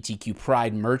LGBTQ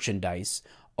pride merchandise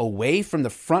away from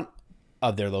the front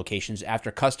of their locations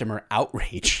after customer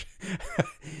outrage.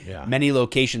 Yeah. Many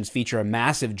locations feature a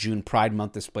massive June Pride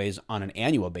Month displays on an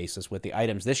annual basis, with the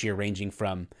items this year ranging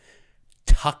from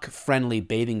tuck-friendly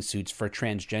bathing suits for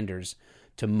transgenders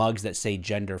to mugs that say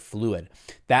gender fluid.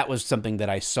 That was something that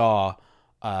I saw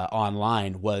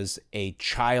online, was a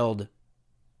child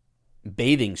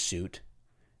bathing suit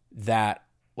that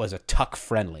was a tuck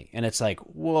friendly, and it's like,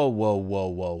 whoa,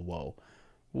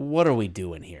 what are we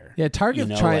doing here? Yeah, Target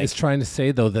is trying to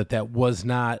say though that was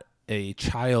not a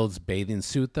child's bathing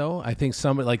suit though. I think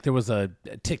there was a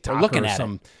TikTok or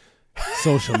some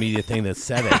social media thing that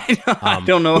said it. I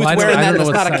don't know. Who's wearing that? It's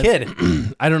not a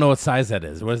kid. I don't know what size that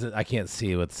is. What is it? I can't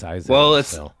see what size. Well,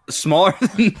 it's smaller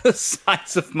than the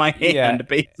size of my hand,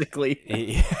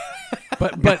 basically.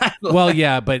 But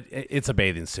it's a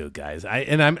bathing suit, guys.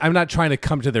 I'm not trying to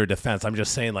come to their defense. I'm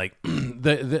just saying, like,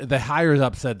 the higher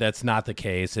up said that's not the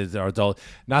case.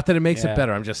 Not that it makes it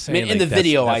better. I'm just saying. In the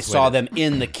video, I saw them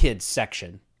in the kids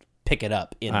section pick it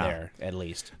up in there at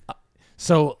least.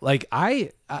 So, like,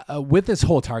 I with this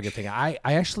whole Target thing, I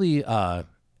actually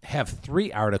have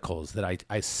 3 articles that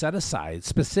I set aside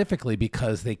specifically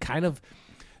because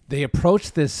they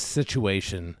approach this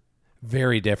situation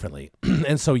very differently.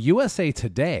 And so USA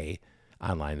Today,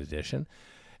 online edition,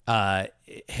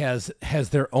 has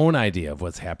their own idea of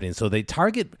what's happening. So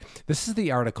this is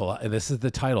the article, this is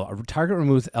the title, Target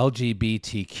removes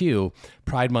LGBTQ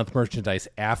Pride Month merchandise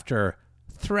after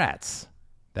threats.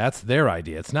 That's their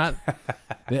idea. It's not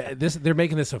they're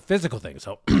making this a physical thing.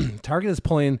 So Target is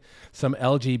pulling some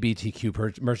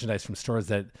LGBTQ merchandise from stores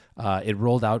that it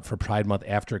rolled out for Pride Month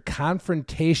after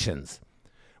confrontations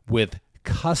with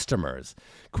customers.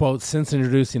 Quote, since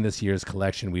introducing this year's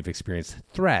collection, we've experienced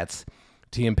threats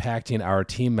to impacting our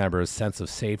team members' sense of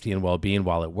safety and well-being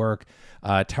while at work.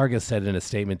 Target said in a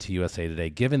statement to USA Today,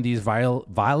 given these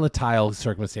volatile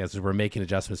circumstances, we're making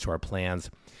adjustments to our plans,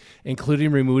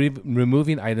 including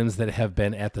removing items that have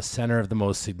been at the center of the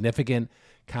most significant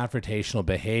confrontational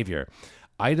behavior.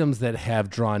 Items that have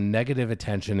drawn negative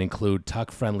attention include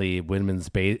tuck-friendly women's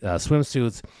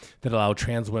swimsuits that allow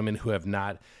trans women who have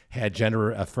not had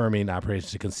gender-affirming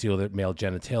operations to conceal their male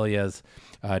genitalias.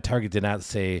 Target did not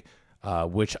say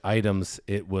which items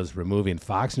it was removing.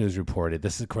 Fox News reported,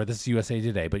 this is USA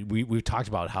Today, but we've talked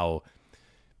about how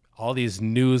all these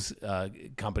news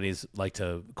companies like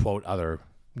to quote other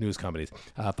news companies.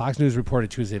 Fox News reported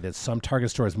Tuesday that some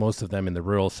Target stores, most of them in the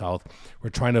rural South,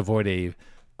 were trying to avoid a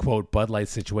quote, Bud Light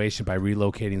situation by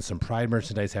relocating some Pride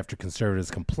merchandise after conservatives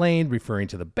complained, referring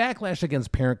to the backlash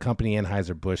against parent company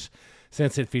Anheuser-Busch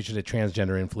since it featured a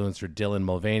transgender influencer, Dylan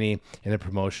Mulvaney, in a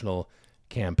promotional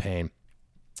campaign.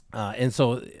 And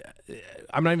so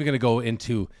I'm not even going to go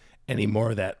into any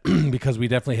more of that because we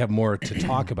definitely have more to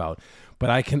talk about. But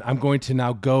I'm going to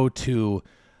now go to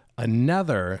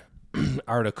another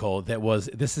article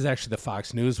this is actually the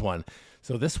Fox News one.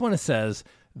 So this one says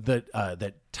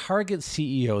that Target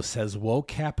CEO says woke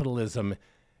capitalism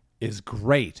is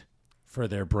great for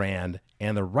their brand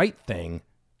and the right thing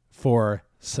for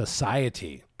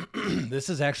society. This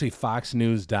is actually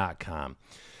foxnews.com.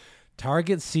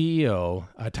 Target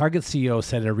CEO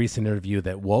said in a recent interview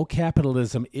that woke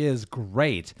capitalism is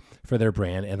great for their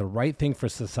brand and the right thing for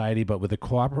society, but with the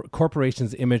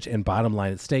corporation's image and bottom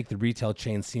line at stake, the retail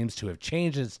chain seems to have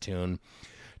changed its tune.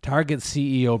 Target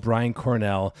CEO Brian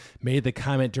Cornell made the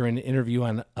comment during an interview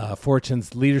on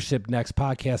Fortune's Leadership Next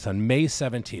podcast on May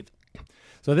 17th.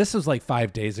 So this was like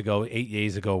 8 days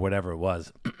ago, whatever it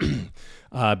was,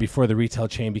 before the retail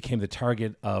chain became the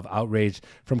target of outrage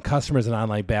from customers and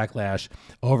online backlash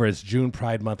over its June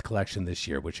Pride Month collection this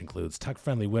year, which includes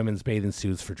tuck-friendly women's bathing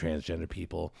suits for transgender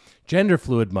people,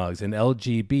 gender-fluid mugs, and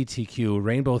LGBTQ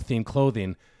rainbow-themed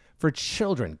clothing for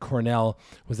children. Cornell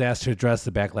was asked to address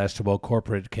the backlash to woke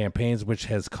corporate campaigns, which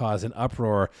has caused an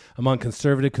uproar among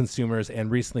conservative consumers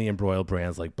and recently embroiled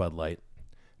brands like Bud Light,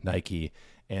 Nike,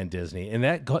 and Disney. And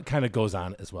that kind of goes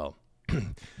on as well.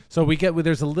 So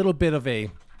there's a little bit of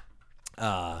a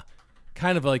kind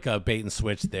kind of like a bait and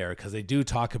switch there, because they do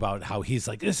talk about how he's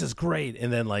like, this is great,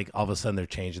 and then like all of a sudden they're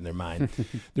changing their mind.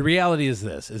 The reality is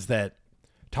that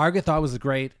Target thought it was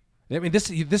great. I mean, this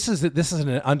is an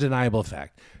undeniable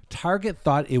fact. Target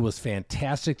thought it was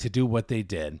fantastic to do what they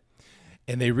did,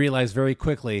 and they realized very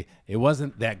quickly it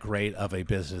wasn't that great of a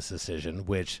business decision.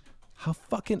 Which how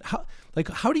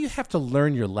do you have to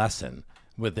learn your lesson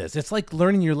with this? It's like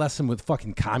learning your lesson with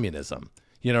fucking communism.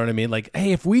 You know what I mean? Like,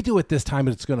 hey, if we do it this time,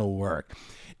 it's going to work.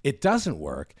 It doesn't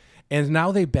work. And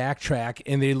now they backtrack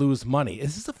and they lose money.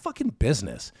 This is a fucking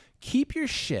business. Keep your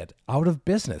shit out of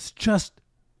business. Just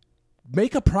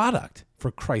make a product, for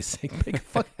Christ's sake. Make a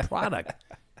fucking product.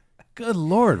 Good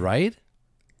Lord, right?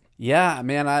 Yeah,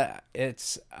 man,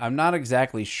 I'm not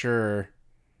exactly sure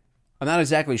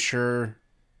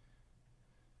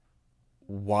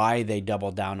why they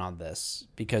double down on this,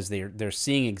 because they're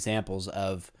seeing examples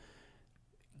of,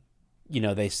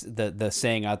 the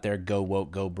saying out there, go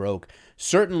woke, go broke.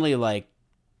 Certainly, like,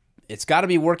 it's got to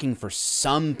be working for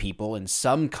some people in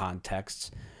some contexts,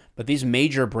 but these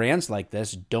major brands like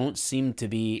this don't seem to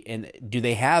be. And do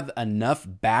they have enough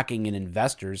backing and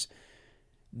investors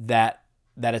that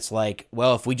it's like,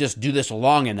 well, if we just do this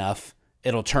long enough,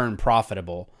 it'll turn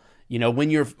profitable? When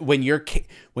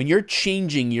you're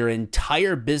changing your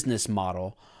entire business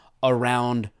model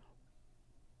around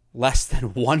less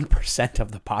than 1%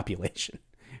 of the population,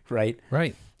 right?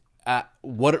 Right.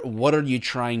 What are you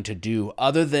trying to do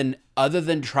other than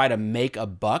try to make a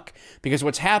buck? Because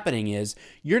what's happening is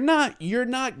you're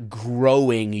not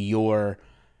growing your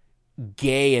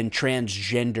gay and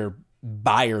transgender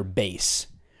buyer base.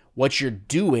 What you're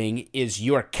doing is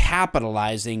you're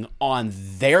capitalizing on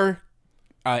their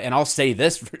and I'll say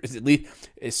this, at least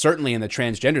certainly in the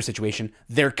transgender situation,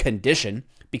 their condition,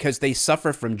 because they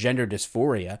suffer from gender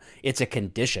dysphoria. It's a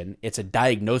condition. It's a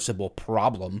diagnosable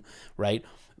problem, right?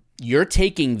 You're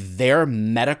taking their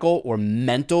medical or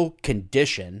mental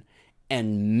condition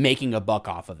and making a buck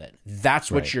off of it.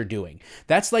 That's what you're doing.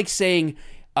 That's like saying,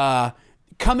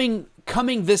 coming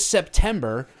this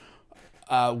September,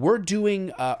 we're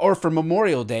doing, or for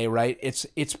Memorial Day, right? It's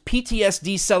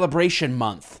PTSD celebration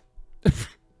month.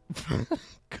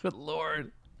 Good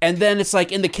Lord. And then it's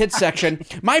like in the kids section,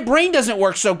 my brain doesn't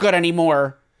work so good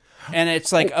anymore. And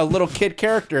it's like a little kid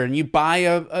character, and you buy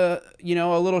a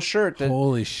little shirt that,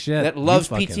 holy shit, that loves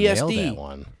PTSD. PTSD. That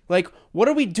one. Like, what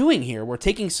are we doing here? We're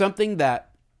taking something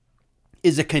that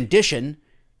is a condition,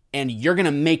 and you're going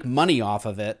to make money off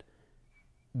of it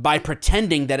by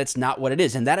pretending that it's not what it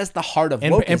is. And that is the heart of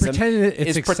wokeism.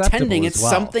 And pretending it's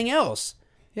well. something else.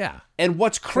 Yeah. And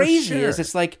what's crazy is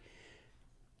it's like,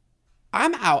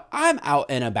 I'm out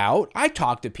and about. I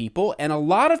talk to people, and a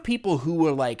lot of people who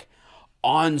are like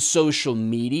on social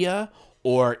media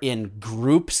or in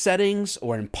group settings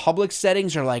or in public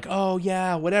settings are like, oh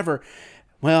yeah, whatever.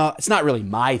 Well, it's not really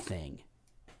my thing,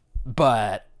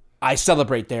 but I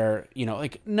celebrate their, you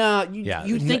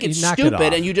think it's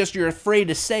stupid, and you're afraid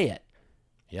to say it.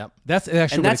 Yep. That's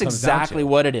exactly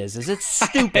what it is it's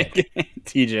stupid.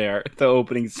 TJR, the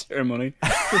opening ceremony.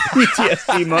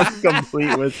 PTSD month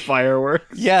complete with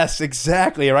fireworks. Yes,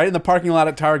 exactly. Right in the parking lot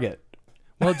at Target.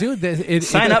 Well, dude,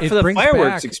 sign up for the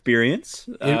fireworks experience.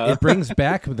 It brings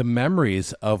back the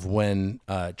memories of when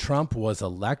Trump was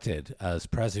elected as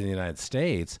president of the United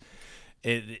States.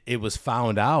 It was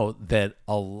found out that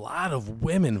a lot of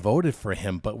women voted for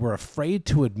him, but were afraid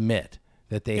to admit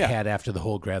that they had after the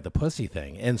whole grab the pussy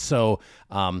thing. And so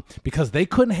because they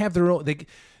couldn't have their own,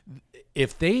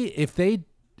 if they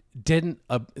didn't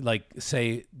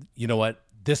say, you know what,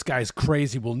 this guy's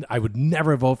crazy, I would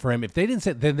never vote for him. If they didn't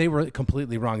say, then they were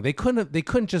completely wrong. They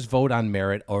couldn't just vote on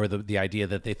merit or the idea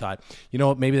that they thought, you know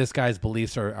what, maybe this guy's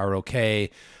beliefs are okay.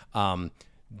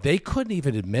 They couldn't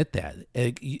even admit that.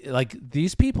 Like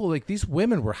these people, like these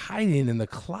women were hiding in the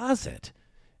closet.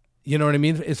 You know what I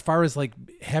mean? As far as like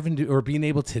having to or being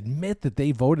able to admit that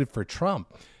they voted for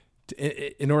Trump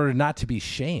in order not to be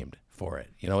shamed for it.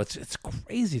 It's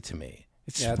crazy to me.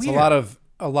 It's weird. It's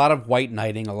a lot of white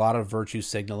knighting, a lot of virtue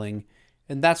signaling,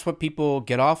 and that's what people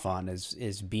get off on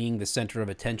is being the center of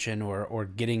attention or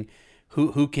getting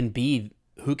who can be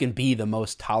the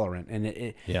most tolerant.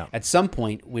 And at some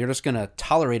point we're just going to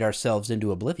tolerate ourselves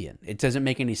into oblivion. It doesn't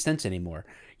make any sense anymore.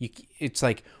 It's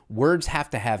like words have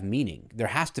to have meaning. There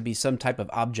has to be some type of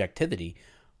objectivity.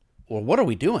 Or what are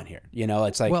we doing here?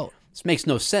 It's like, this makes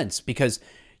no sense, because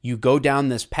you go down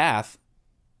this path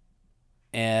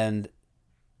and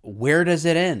where does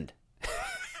it end?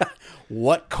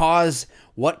 What cause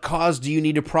do you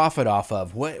need to profit off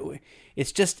of?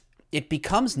 It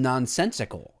becomes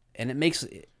nonsensical, and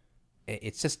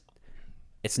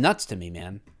it's nuts to me,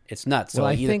 man. It's nuts. Well,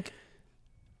 I think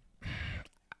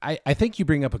I think you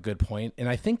bring up a good point, and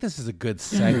I think this is a good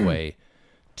segue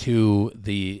to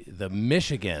the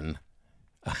Michigan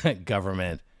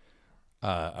government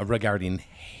regarding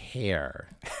hair.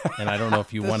 And I don't know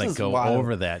if you want to go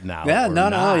over that now. Yeah, no,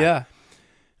 not. Yeah.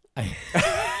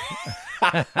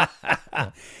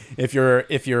 If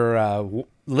you're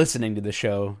listening to the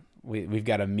show, we've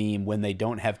got a meme when they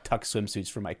don't have tuck swimsuits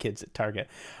for my kids at Target.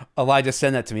 Elijah,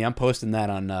 send that to me. I'm posting that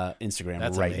on Instagram.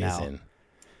 That's right amazing.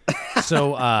 Now.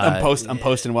 So I'm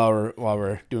posting while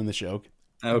we're doing the show.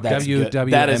 Okay.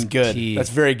 That is good. That's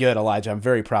very good, Elijah. I'm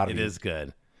very proud of you. It is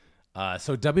good.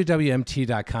 So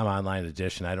WWMT.com online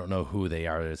edition. I don't know who they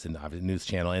are. It's a news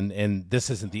channel, and this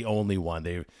isn't the only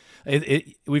one.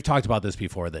 We've talked about this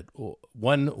before. That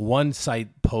one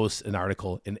site posts an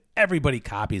article, and everybody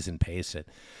copies and pastes it.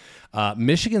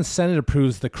 Michigan Senate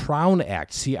approves the Crown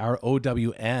Act,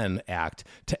 CROWN Act,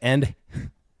 to end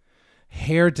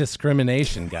hair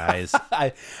discrimination. Guys,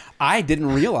 I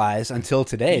didn't realize until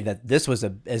today that this was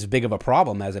as big of a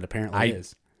problem as it apparently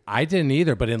is. I didn't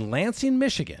either, but in Lansing,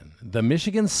 Michigan, the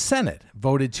Michigan Senate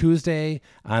voted Tuesday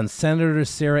on Senator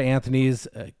Sarah Anthony's,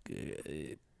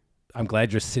 I'm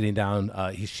glad you're sitting down,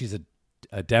 she's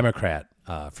a Democrat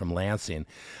from Lansing.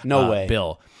 No way.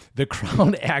 Bill. The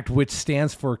Crown Act, which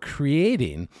stands for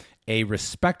Creating a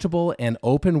Respectable and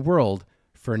Open World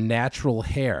for Natural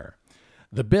Hair.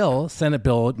 The bill, Senate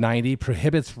Bill 90,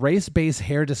 prohibits race-based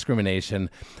hair discrimination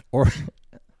or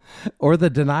the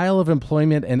denial of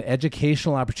employment and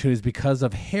educational opportunities because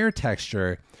of hair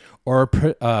texture or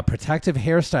protective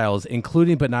hairstyles,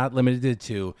 including but not limited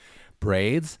to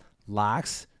braids,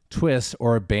 locks, twists,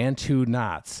 or Bantu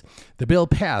knots. The bill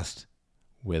passed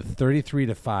with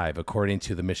 33-5, according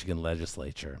to the Michigan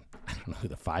legislature. I don't know who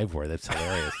the 5 were. That's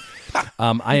hilarious.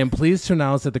 I am pleased to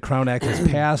announce that the Crown Act has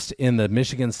passed in the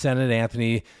Michigan Senate.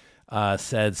 Anthony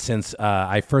said, since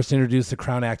I first introduced the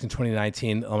Crown Act in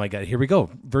 2019, oh my God, here we go.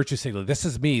 Virtue signaling. This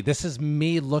is me. This is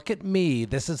me. Look at me.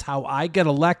 This is how I get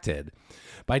elected,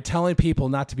 by telling people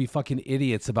not to be fucking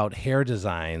idiots about hair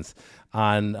designs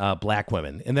on black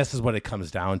women. And this is what it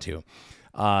comes down to.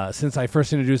 Since I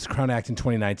first introduced the Crown Act in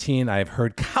 2019, I have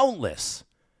heard countless,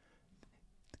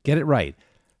 get it right,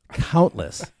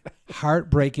 countless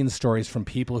heartbreaking stories from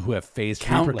people who have faced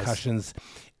repercussions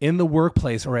in the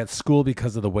workplace or at school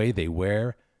because of the way they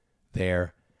wear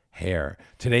their hair.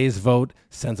 Today's vote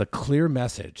sends a clear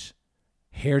message.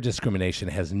 Hair discrimination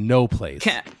has no place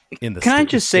in the state. Can I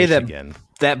just say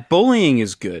that bullying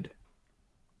is good?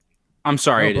 I'm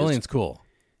sorry, bullying's cool.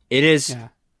 It is. Yeah.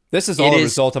 This is all a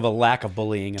result of a lack of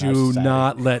bullying in our society. Do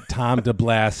not let Tom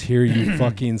DeBlas hear you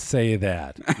fucking say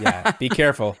that. Yeah, be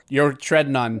careful. You're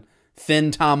treading on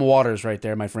thin Tom Waters right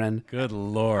there, my friend. Good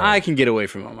Lord. I can get away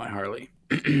from on my Harley.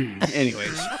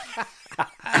 Anyways,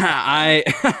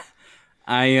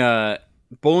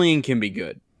 bullying can be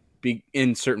good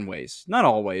in certain ways, not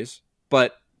always,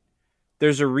 but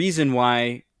there's a reason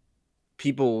why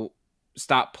people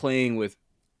stop playing with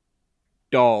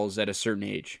dolls at a certain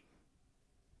age.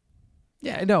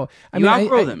 Yeah, I know. You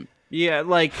outgrow them. Yeah,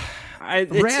 like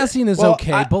razzing is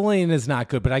okay. Bullying is not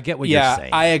good, but I get what you're saying.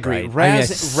 I agree. Right? I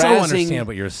so understand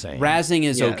what you're saying. Razzing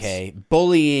is okay.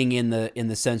 Bullying in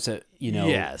the sense that,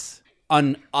 yes,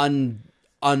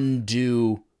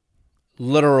 undue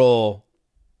literal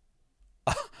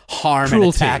harm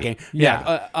cruelty. And attacking.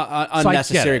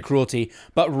 Unnecessary cruelty.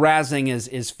 But razzing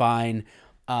is fine.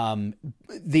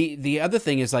 The other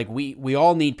thing is, like, we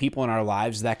all need people in our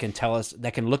lives that can tell us,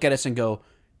 that can look at us and go,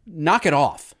 knock it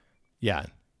off. Yeah.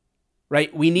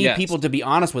 Right. We need people to be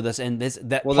honest with us. And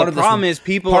the problem is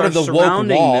people part of the woke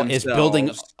wall is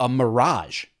building a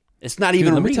mirage. It's not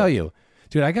even real. Let me tell you,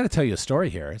 dude, I got to tell you a story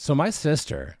here. So my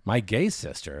sister, my gay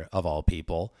sister of all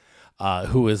people,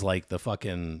 who is like the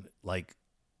fucking like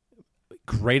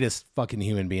greatest fucking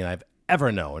human being I've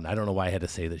ever known. I don't know why I had to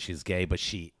say that she's gay, but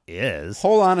she is.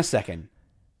 Hold on a second.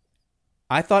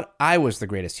 I thought I was the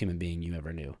greatest human being you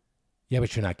ever knew. Yeah,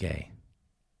 but you're not gay.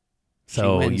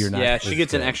 So you're not. Yeah, she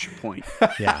gets an extra point.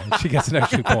 Yeah, she gets an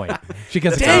extra point. She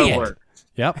gets a point.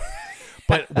 Yep.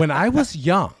 But when I was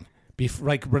young,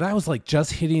 when I was like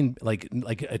just hitting like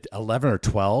 11 or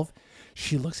 12,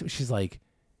 she looks at me. She's like,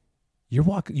 you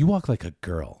walk like a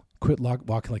girl. Quit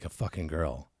walking like a fucking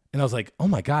girl. And I was like, oh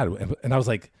my God. And I was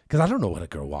like, because I don't know what a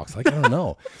girl walks like. I don't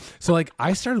know. So like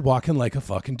I started walking like a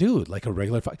fucking dude, like a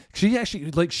regular she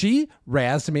actually, like, she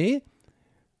razzed me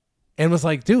and was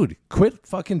like, dude, quit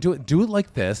fucking do it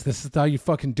like this. This is how you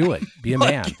fucking do it. Be a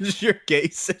man. Is your gay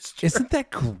sister. Isn't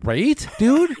that great,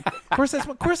 dude? Of course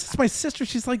it's my sister.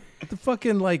 She's like the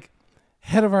fucking like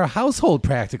head of our household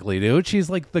practically, dude. She's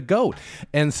like the goat.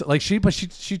 And so, like she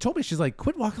told me, she's like,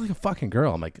 quit walking like a fucking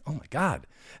girl. I'm like, oh my God.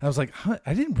 And I was like, huh?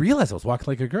 I didn't realize I was walking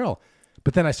like a girl.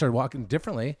 But then I started walking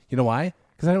differently. You know why?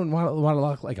 Because I don't want to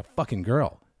walk like a fucking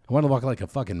girl. I want to walk like a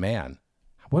fucking man.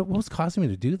 What was causing me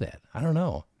to do that? I don't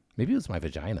know. Maybe it was my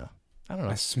vagina. I don't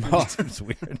know. It's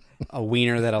weird. A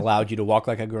wiener that allowed you to walk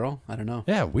like a girl? I don't know.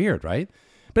 Yeah, weird, right?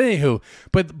 But anywho,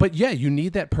 but yeah, you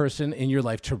need that person in your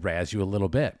life to razz you a little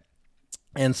bit.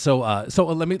 And so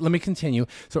let me continue.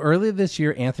 So earlier this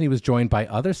year, Anthony was joined by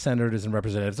other senators and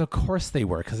representatives. Of course they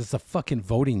were, because it's a fucking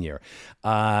voting year,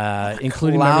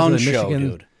 including members of the Michigan.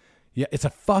 Dude. Yeah, it's a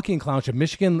fucking clown show.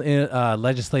 Michigan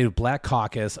Legislative Black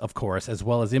Caucus, of course, as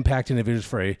well as impact individuals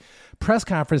for a press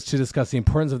conference to discuss the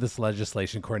importance of this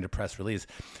legislation, according to press release.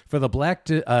 For the Black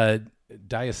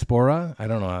diaspora, I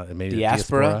don't know, maybe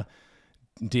diaspora,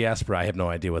 I have no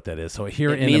idea what that is. So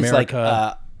here in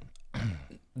America,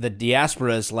 the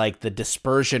diaspora is like the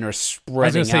dispersion or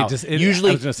spreading out.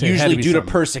 Usually due to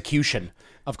persecution.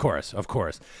 Of course.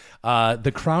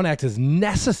 The Crown Act is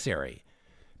necessary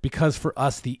because for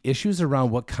us, the issues around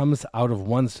what comes out of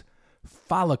one's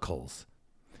follicles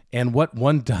and what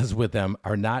one does with them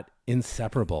are not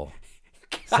inseparable.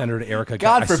 Senator Erica,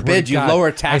 God forbid you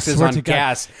lower taxes on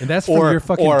gas, and that's from your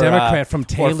fucking Democrat from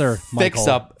Taylor. Fix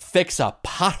a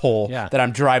pothole that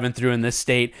I'm driving through in this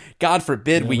state. God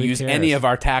forbid we use any of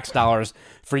our tax dollars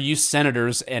for you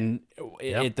senators and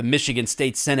at the Michigan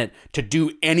State Senate to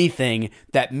do anything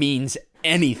that means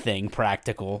anything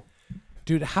practical.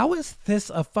 Dude, how is this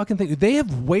a fucking thing? They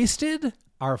have wasted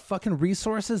our fucking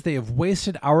resources. They have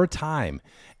wasted our time.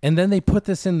 And then they put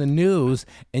this in the news,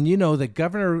 and you know that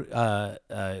Governor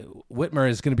Whitmer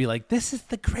is going to be like, this is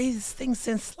the greatest thing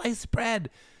since sliced bread.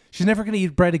 She's never going to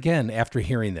eat bread again after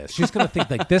hearing this. She's going to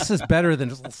think like this is better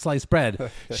than sliced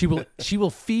bread. She will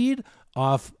feed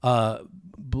off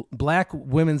black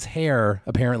women's hair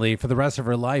apparently for the rest of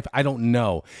her life. I don't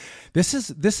know. This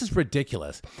is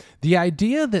ridiculous. The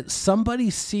idea that somebody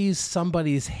sees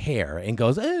somebody's hair and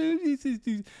goes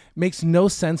makes no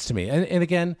sense to me. And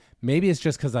again, maybe it's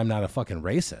just because I'm not a fucking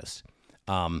racist.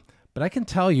 But I can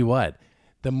tell you what,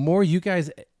 the more you guys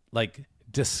like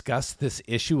discuss this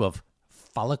issue of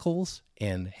follicles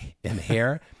and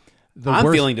hair,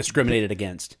 I'm feeling discriminated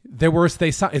against. The worse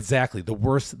they sound. Exactly. The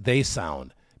worse they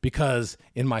sound. Because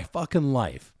in my fucking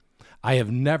life, I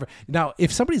have never... Now,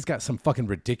 if somebody's got some fucking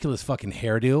ridiculous fucking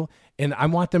hairdo, and I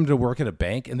want them to work at a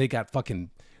bank, and they got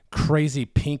fucking crazy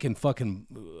pink and fucking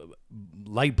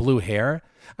light blue hair,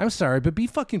 I'm sorry, but be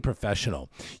fucking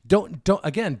professional. Don't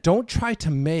try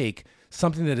to make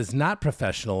something that is not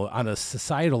professional on a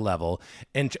societal level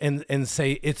and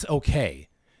say it's okay.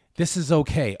 This is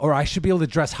okay, or I should be able to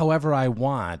dress however I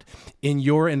want in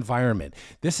your environment.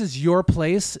 This is your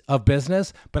place of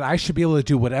business, but I should be able to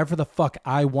do whatever the fuck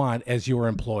I want as your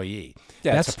employee.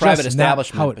 Yeah, that's it's a private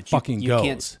establishment, how it fucking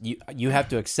goes. You have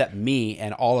to accept me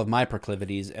and all of my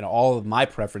proclivities and all of my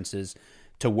preferences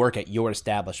to work at your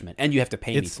establishment, and you have to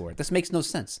pay me for it. This makes no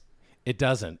sense. It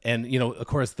doesn't. And, you know, of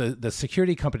course, the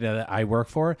security company that I work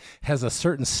for has a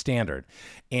certain standard.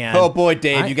 And oh, boy,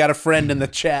 Dave, you got a friend in the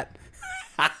chat.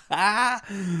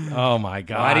 Oh my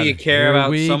God! Why do you care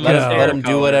about someone? Let him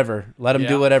do whatever. Let him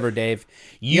do whatever, Dave.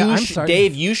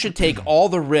 Dave, you should take all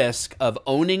the risk of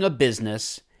owning a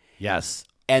business. Yes,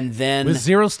 and then with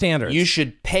zero standards, you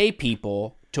should pay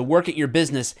people to work at your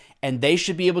business, and they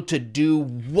should be able to do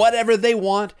whatever they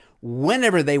want,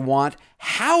 whenever they want,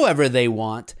 however they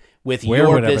want with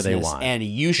your business, and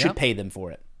you should pay them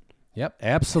for it. Yep,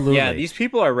 absolutely. Yeah, these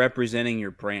people are representing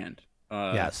your brand.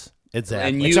 Yes.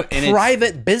 Exactly. It's a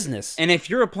private business. And if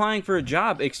you're applying for a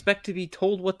job, expect to be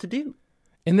told what to do.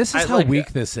 And this is how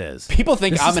weak this is. People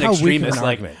think I'm an extremist.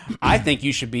 Like, I think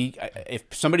you should be, if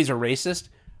somebody's a racist,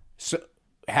 so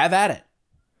have at it.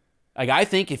 Like, I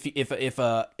think if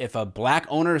a black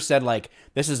owner said, like,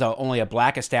 this is only a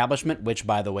black establishment, which,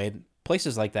 by the way,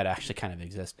 places like that actually kind of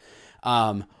exist,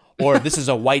 or this is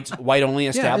a white only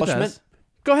establishment,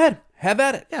 go ahead, have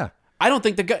at it. Yeah. I don't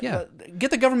think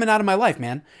get the government out of my life,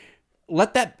 man.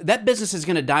 Let that business is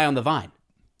going to die on the vine.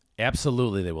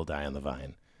 Absolutely, they will die on the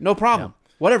vine. No problem.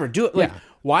 Yeah. Whatever, do it. Like,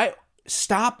 why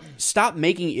stop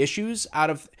making issues out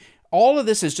of all of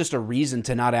this? Is just a reason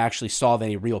to not actually solve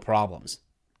any real problems,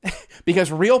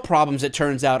 because real problems, it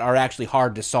turns out, are actually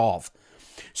hard to solve.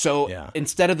 So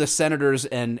instead of the senators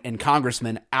and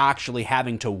congressmen actually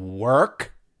having to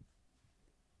work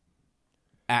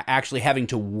at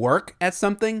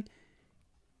something,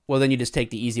 well, then you just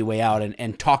take the easy way out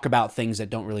and talk about things that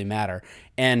don't really matter.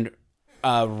 And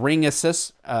Ring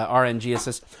Assist, RNG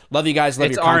Assist. Love you guys.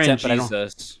 Love your content. But I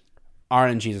don't. are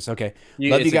in Jesus. Okay.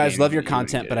 Love you guys. Love your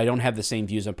content, but I don't have the same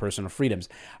views on personal freedoms.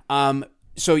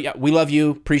 So yeah, we love you.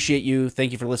 Appreciate you.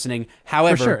 Thank you for listening.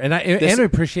 However, for sure. And I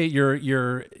appreciate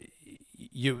you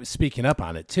speaking up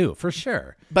on it too, for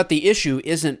sure. But the issue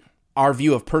isn't our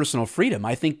view of personal freedom.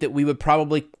 I think that we would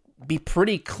probably be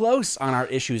pretty close on our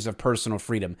issues of personal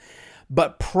freedom.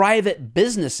 But private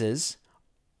businesses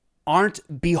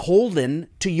aren't beholden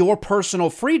to your personal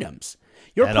freedoms.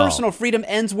 Your personal freedom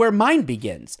ends where mine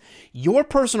begins. Your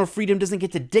personal freedom doesn't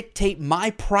get to dictate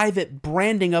my private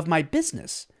branding of my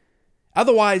business.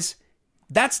 Otherwise,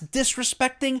 that's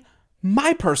disrespecting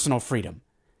my personal freedom.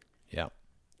 Yeah.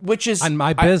 Which is on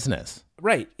my business.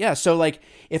 Right. Yeah. So like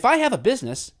if I have a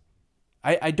business,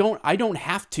 I don't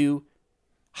have to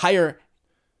hire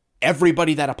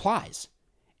everybody that applies.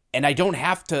 And I don't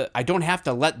have to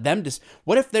let them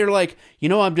what if they're like,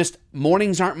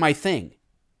 mornings aren't my thing.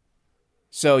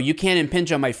 So you can't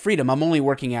impinge on my freedom. I'm only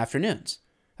working afternoons.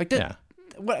 Like that.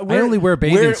 Yeah. I only wear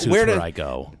bathing suits where I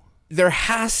go. There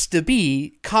has to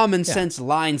be common sense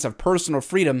lines of personal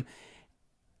freedom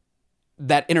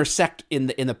that intersect in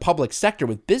the public sector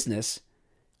with business.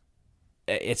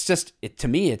 It's just to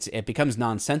me it becomes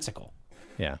nonsensical.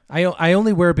 Yeah, I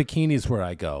only wear bikinis where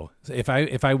I go. If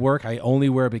I work, I only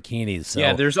wear bikinis. So.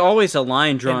 Yeah, there's always a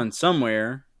line drawn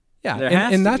somewhere. Yeah,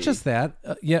 and not just that.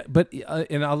 But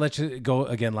and I'll let you go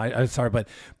again. I'm sorry, but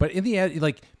in the end,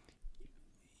 like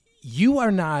you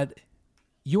are not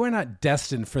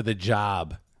destined for the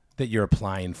job that you're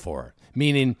applying for.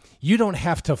 Meaning, you don't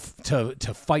have to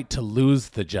fight to lose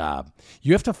the job.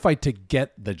 You have to fight to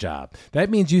get the job. That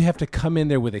means you have to come in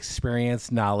there with experience,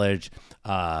 knowledge,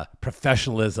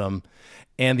 professionalism,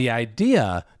 and the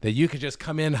idea that you could just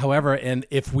come in however, and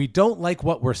if we don't like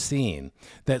what we're seeing,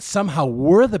 that somehow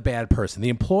we're the bad person, the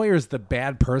employer's the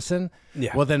bad person,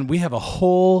 well, then we have a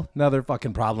whole nother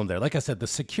fucking problem there. Like I said, the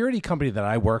security company that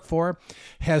I work for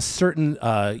has certain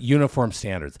uniform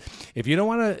standards. If you don't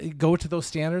want to go to those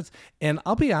standards, and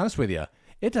I'll be honest with you,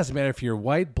 it doesn't matter if you're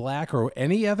white, black, or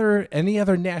any other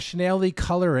nationality,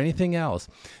 color, or anything else.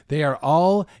 They are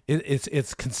all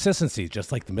it's consistency,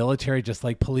 just like the military, just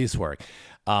like police work.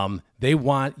 They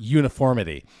want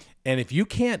uniformity, and if you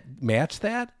can't match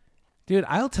that, dude,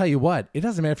 I'll tell you what. It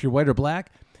doesn't matter if you're white or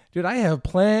black, dude. I have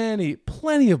plenty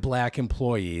of black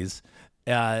employees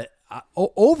over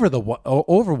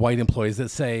white employees that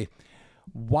say,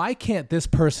 "Why can't this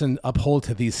person uphold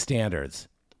to these standards?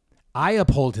 I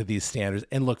uphold to these standards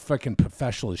and look fucking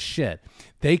professional as shit.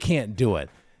 They can't do it."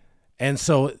 And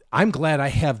so I'm glad I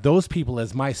have those people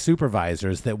as my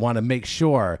supervisors that want to make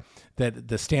sure that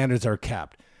the standards are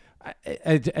kept.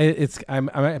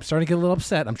 I'm starting to get a little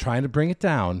upset. I'm trying to bring it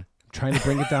down. A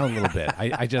little bit.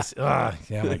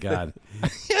 Yeah, my God.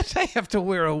 Yes, I have to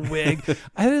wear a wig.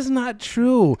 That is not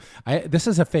true. This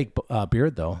is a fake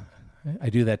beard, though. I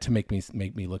do that to make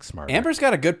me look smarter. Amber's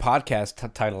got a good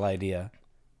podcast title idea.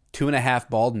 2.5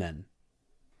 bald men.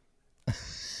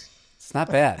 It's not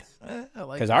bad.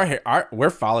 Because our we're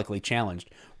follically challenged,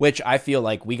 which I feel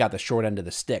like we got the short end of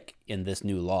the stick in this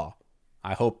new law.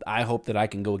 I hope that I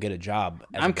can go get a job.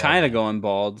 I'm kind of going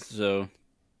bald, so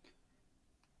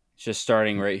it's just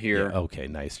starting right here. Yeah, okay,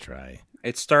 nice try.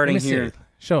 It's starting here. See.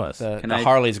 Show us. The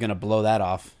Harley's going to blow that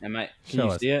off. Can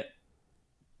you see it?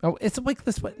 Oh, it's like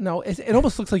this. No, it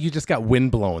almost looks like you just got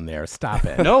wind blown there. Stop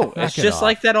it. No, it's just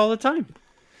like that all the time.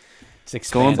 It's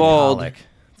going bald.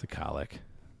 It's a colic.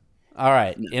 All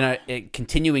right.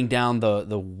 Continuing down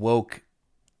the woke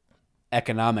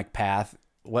economic path,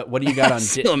 what do you got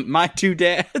on my two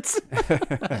dads?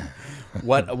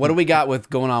 What do we got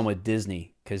going on with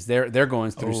Disney? Because they're going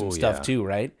through some stuff too,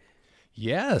 right?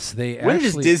 Yes, they. When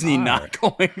actually is Disney are. not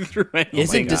going through anything?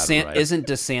 Isn't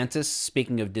DeSantis,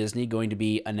 speaking of Disney, going to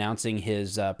be announcing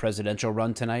his presidential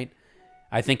run tonight?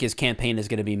 I think his campaign is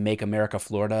going to be "Make America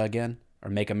Florida Again" or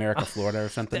 "Make America Florida" or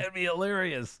something. That'd be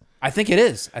hilarious. I think it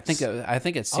is. I think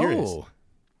it's serious. Oh.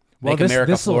 Well,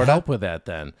 this will help with that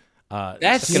then.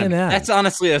 That's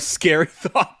honestly a scary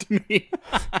thought to me.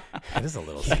 It is a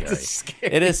little scary.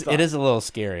 It is a little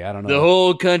scary. I don't know. The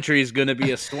whole country is going to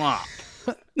be a swamp.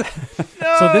 No!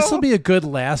 So this will be a good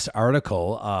last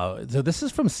article. So this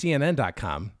is from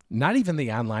CNN.com, not even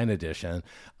the online edition.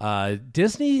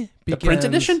 Disney begins... The print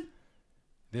edition?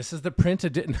 This is the print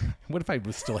edition. What if I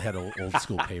still had an old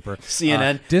school paper?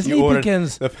 CNN. Disney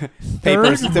begins the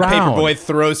paper boy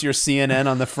throws your CNN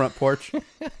on the front porch.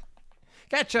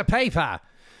 Get your paper.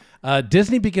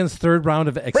 Disney begins third round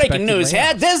of breaking news.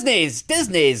 Yeah,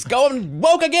 Disney's going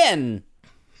woke again.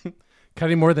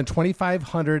 Cutting more than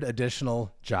 2,500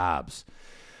 additional jobs.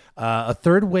 A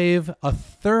third wave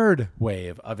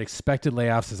of expected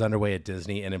layoffs is underway at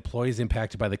Disney, and employees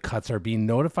impacted by the cuts are being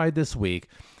notified this week.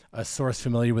 A source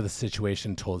familiar with the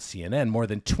situation told CNN more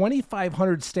than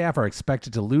 2,500 staff are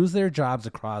expected to lose their jobs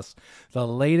across the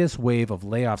latest wave of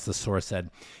layoffs, the source said,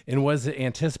 and was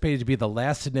anticipated to be the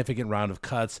last significant round of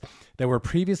cuts that were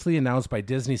previously announced by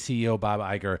Disney CEO Bob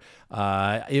Iger.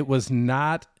 It was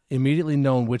not immediately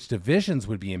known which divisions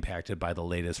would be impacted by the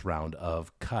latest round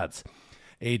of cuts.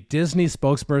 A Disney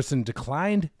spokesperson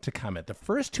declined to comment. The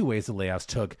first two waves of layoffs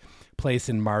took place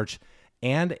in March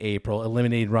and April,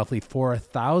 eliminating roughly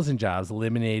 4,000 jobs,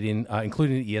 including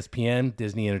ESPN,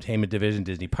 Disney Entertainment Division,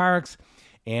 Disney Parks,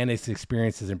 and its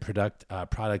experiences and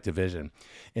product division.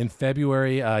 In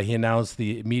February, he announced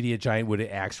the media giant would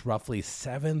axe roughly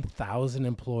 7,000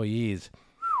 employees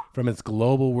from its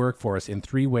global workforce in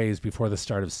 3 waves before the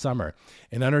start of summer,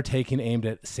 an undertaking aimed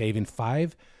at saving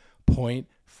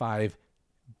 $5.5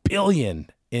 billion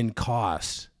in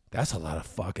costs. That's a lot of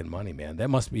fucking money, man. That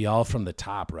must be all from the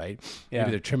top, right? Yeah.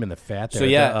 Maybe they're trimming the fat there. So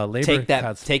yeah, take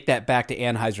that back to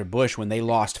Anheuser-Busch when they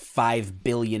lost $5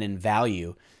 billion in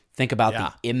value. Think about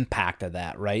the impact of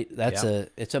that, right?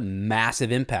 It's a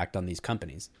massive impact on these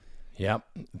companies. Yep.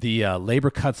 The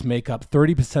labor cuts make up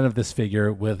 30% of this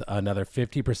figure, with another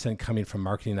 50% coming from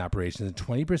marketing operations and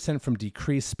 20% from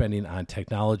decreased spending on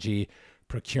technology,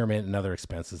 procurement, and other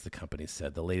expenses, the company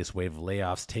said. The latest wave of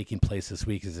layoffs taking place this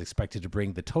week is expected to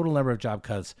bring the total number of job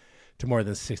cuts to more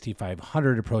than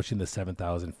 6,500, approaching the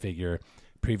 7,000 figure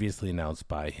previously announced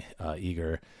by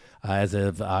Iger. As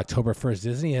of October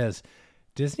 1st,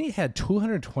 Disney had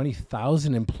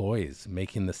 220,000 employees,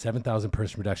 making the 7,000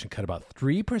 person reduction cut about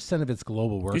 3% of its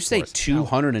global workforce. Did you say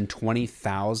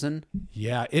 220,000?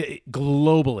 Yeah,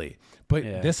 globally. But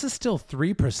this is still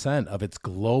 3% of its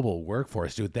global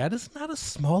workforce, dude. That is not a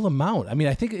small amount. I mean,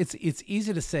 I think it's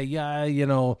easy to say, 3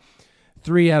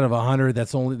 out of 100,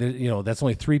 that's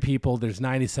only 3 people. There's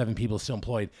 97 people still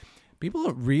employed. People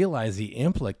don't realize the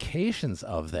implications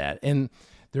of that. And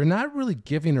they're not really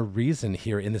giving a reason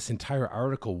here in this entire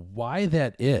article why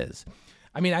that is.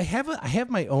 I mean, I have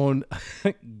my own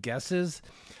guesses.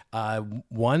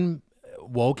 One,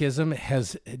 wokeism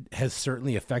has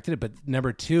certainly affected it, but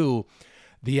number 2,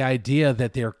 the idea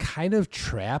that they're kind of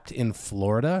trapped in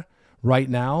Florida right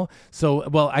now. So,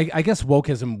 well, I guess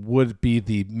wokeism would be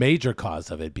the major cause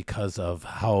of it because of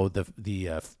how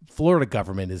the Florida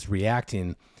government is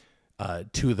reacting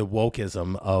to the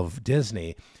wokeism of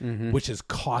Disney, which is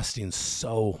costing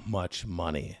so much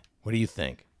money. What do you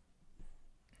think?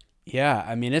 Yeah,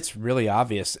 I mean, it's really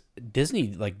obvious. Disney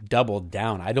doubled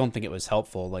down. I don't think it was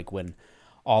helpful when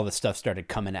all the stuff started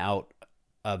coming out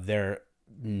of their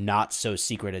not so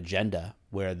secret agenda,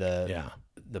 where the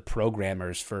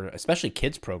programmers for especially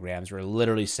kids programs were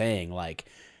literally saying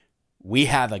we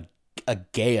have a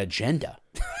gay agenda,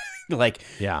 with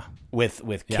kids,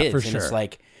 for and sure. It's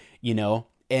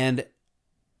and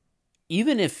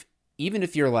even if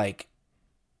you're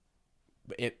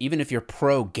even if you're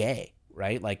pro-gay,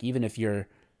 right? Even if you're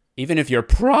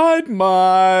Pride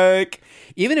Mike,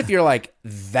 even if you're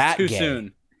that too gay.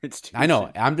 Soon. It's too I know.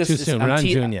 Soon. I'm just too soon.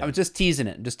 I'm just teasing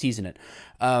it.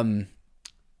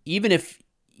 Even if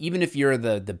you're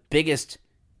the biggest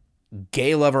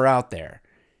gay lover out there,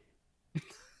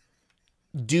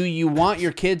 do you want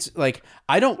your kids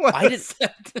I don't what I didn't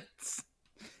sentence.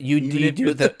 you do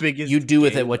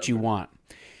with it what you want.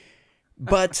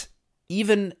 But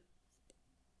even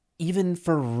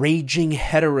for raging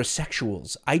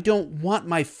heterosexuals, I don't want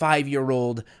my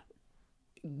 5-year-old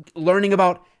learning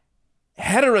about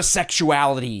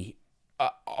heterosexuality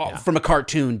from a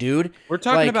cartoon, dude. We're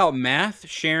talking about math,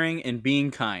 sharing, and being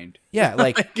kind.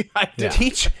 Yeah,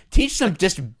 teach some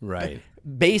just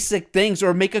basic things,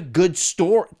 or make a good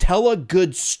story, tell a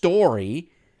good story.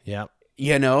 Yeah,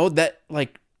 that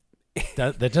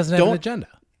that doesn't have an agenda.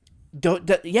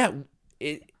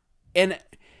 And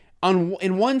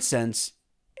in one sense,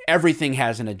 everything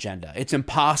has an agenda. It's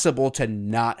impossible to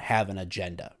not have an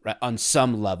agenda, right? On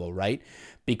some level, right?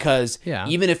 Because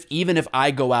even if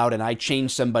I go out and I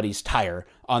change somebody's tire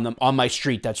on my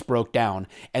street that's broke down,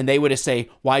 and they would say,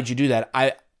 "Why'd you do that?"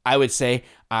 I would say,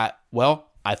 I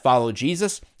follow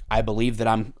Jesus. I believe that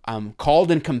I'm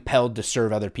called and compelled to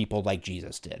serve other people like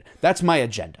Jesus did. That's my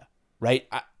agenda, right?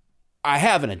 I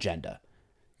have an agenda.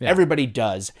 Yeah. Everybody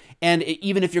does. And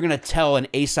even if you're going to tell an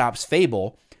Aesop's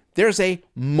fable, there's a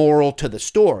moral to the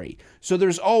story. So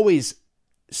there's always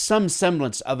some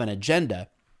semblance of an agenda.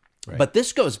 Right. But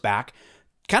this goes back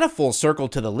kind of full circle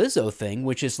to the Lizzo thing,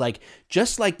 which is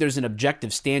just like there's an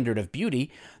objective standard of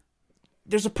beauty,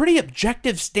 there's a pretty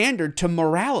objective standard to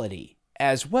morality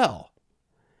as well.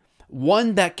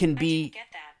 One that can be.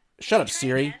 Shut up,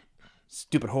 Siri.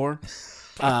 Stupid whore.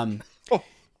 I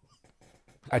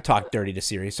talked dirty to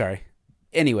Siri. Sorry.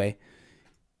 Anyway,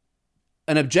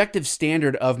 an objective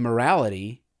standard of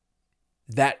morality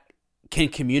that can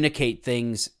communicate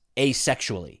things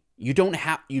asexually. You don't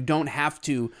have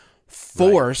to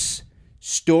force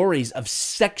stories of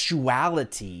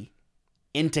sexuality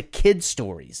into kid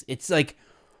stories. It's like,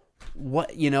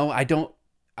 what, I don't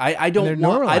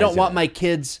want my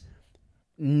kids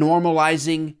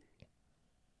normalizing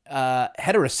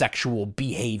heterosexual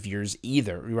behaviors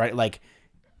either, right? Like,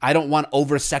 I don't want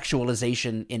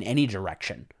over-sexualization in any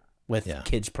direction with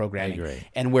kids programming. I agree.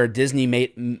 And where Disney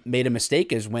made a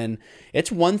mistake is when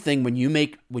it's one thing when you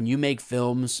make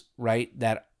films, right,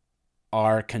 that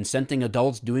are consenting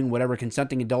adults doing whatever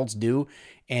consenting adults do,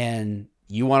 and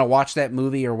you want to watch that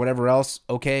movie or whatever else,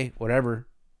 okay, whatever,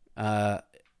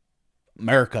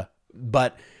 America.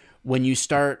 But when you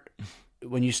start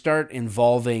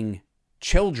involving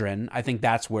children, I think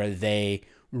that's where they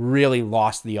really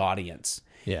lost the audience.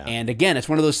 Yeah. And again, it's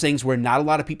one of those things where not a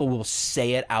lot of people will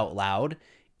say it out loud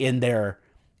in their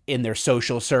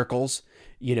social circles,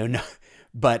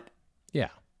 but yeah,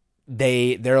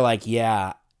 they're like,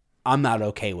 yeah, I'm not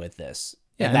okay with this.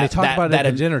 Yeah, and they talk about it at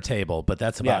the dinner table, but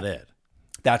that's about it.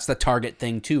 That's the Target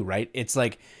thing too, right? It's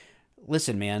like,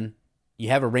 listen, man, you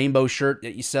have a rainbow shirt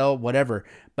that you sell, whatever,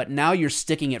 but now you're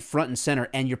sticking it front and center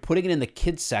and you're putting it in the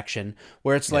kids section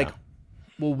where it's like,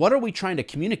 well, what are we trying to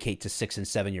communicate to 6 and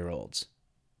 7 year olds?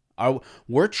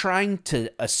 We're trying to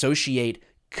associate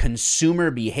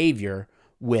consumer behavior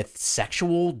with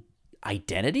sexual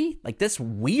identity? Like, that's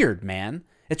weird, man.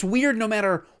 It's weird no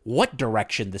matter what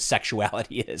direction the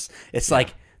sexuality is. It's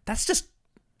like, that's just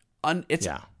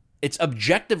it's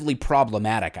objectively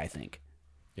problematic, I think.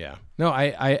 Yeah. No,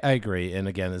 I agree. And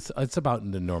again, it's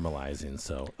about the normalizing.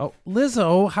 So,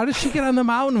 Lizzo, how did she get on the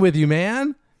mountain with you,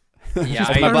 man? Yeah,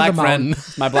 my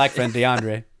black friend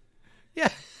DeAndre. Yeah.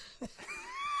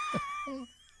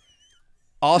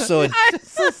 Also,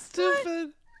 it's so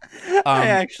stupid.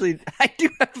 I do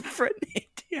have a friend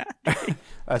named DeAndre.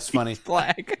 That's funny. He's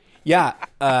black. Yeah.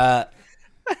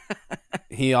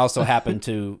 He also happened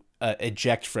to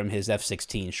eject from his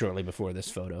F-16 shortly before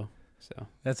this photo. So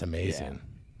that's amazing.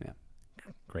 Yeah.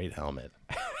 Great helmet.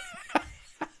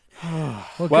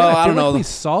 Well, I don't know. We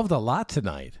solved a lot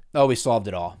tonight. Oh, we solved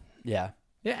it all. Yeah.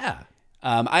 Yeah.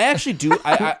 I actually do.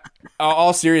 I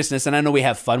all seriousness, and I know we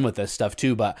have fun with this stuff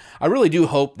too, but I really do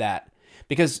hope that,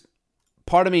 because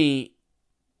part of me,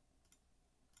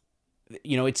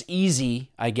 it's easy,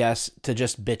 I guess, to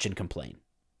just bitch and complain.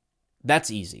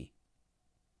 That's easy.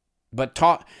 But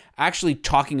actually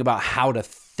talking about how to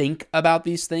think about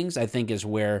these things, I think, is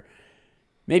where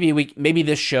maybe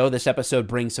this episode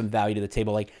brings some value to the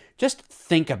table. Like, just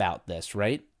think about this,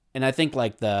 right? And I think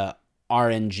like the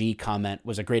RNG comment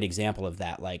was a great example of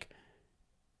that. Like,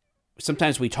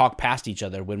 sometimes we talk past each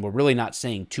other when we're really not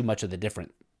saying too much of a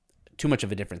different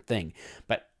thing.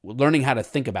 But learning how to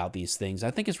think about these things,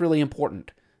 I think, is really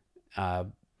important.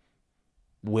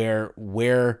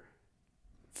 Where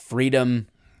freedom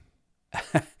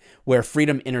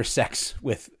intersects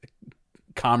with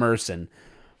commerce and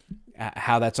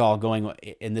how that's all going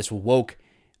in this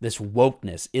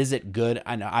wokeness. Is it good?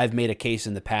 I know I've made a case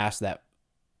in the past that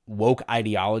woke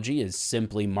ideology is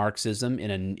simply Marxism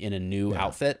in a new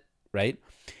outfit, right?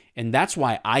 And that's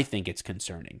why I think it's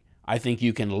concerning. I think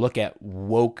you can look at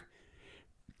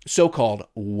so-called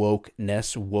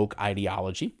wokeness, woke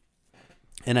ideology,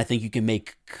 and I think you can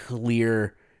make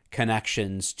clear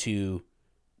connections to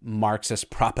Marxist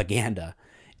propaganda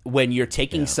when you're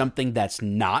taking something that's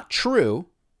not true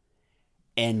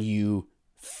and you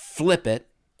flip it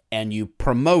and you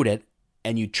promote it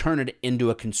and you turn it into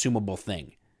a consumable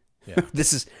thing. Yeah.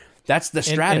 That's the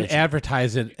strategy. And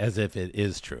advertise it as if it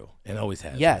is true, and always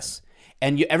has. Yes.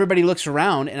 And everybody looks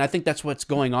around, and I think that's what's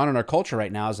going on in our culture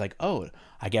right now, is like, oh,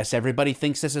 I guess everybody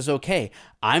thinks this is okay.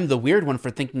 I'm the weird one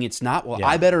for thinking it's not. Well,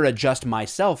 I better adjust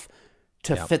myself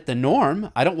to fit the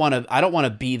norm. I don't want to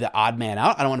be the odd man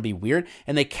out. I don't want to be weird.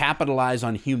 And they capitalize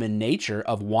on human nature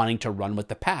of wanting to run with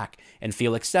the pack and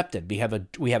feel accepted. We have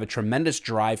a tremendous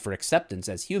drive for acceptance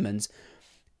as humans.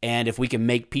 And if we can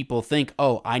make people think,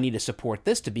 oh, I need to support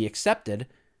this to be accepted,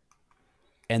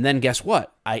 and then guess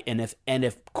what?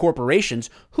 If corporations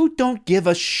who don't give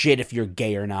a shit if you're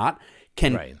gay or not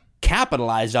can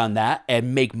capitalize on that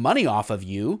and make money off of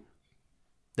you,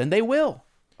 then they will.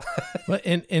 But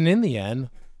and in the end,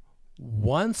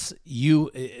 once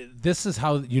this is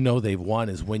how you know they've won,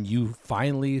 is when you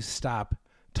finally stop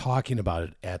talking about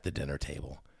it at the dinner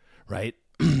table, right?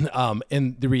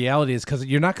 And the reality is, because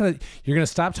you're going to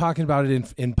stop talking about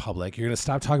it in public. You're going to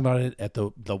stop talking about it at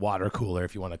the water cooler,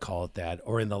 if you want to call it that,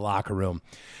 or in the locker room.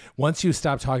 Once you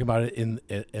stop talking about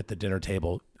it at the dinner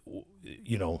table,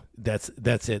 that's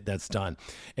it. That's done.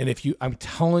 And I'm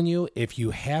telling you, if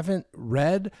you haven't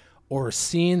read or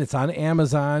seen, it's on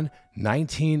Amazon,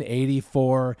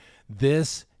 1984.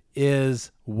 This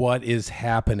is what is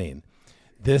happening.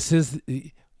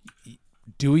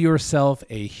 Do yourself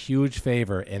a huge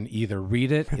favor and either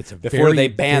read it. It's a before they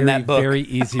ban that book. Very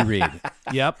easy read.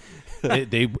 Yep.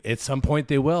 They at some point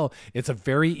they will. It's a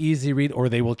very easy read, or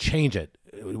they will change it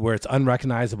where it's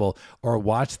unrecognizable. Or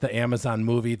watch the Amazon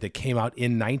movie that came out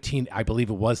in I believe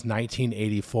it was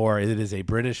 1984. It is a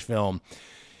British film.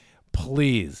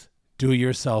 Please do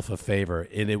yourself a favor,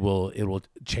 and it will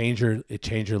change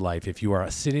your life. If you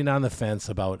are sitting on the fence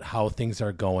about how things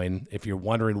are going, if you're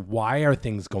wondering why are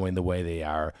things going the way they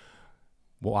are,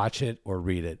 watch it or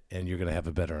read it, and you're going to have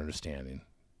a better understanding.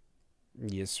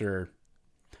 Yes, sir.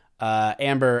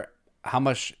 Amber, how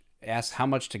much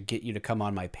to get you to come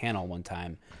on my panel one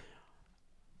time.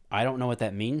 I don't know what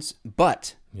that means,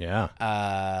 but yeah,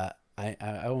 I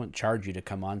won't charge you to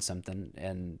come on something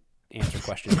and answer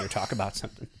questions or talk about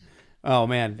something. Oh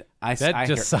man, that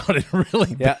just sounded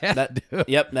really bad.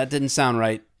 Yep, that didn't sound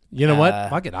right. You know what?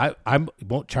 Fuck it. I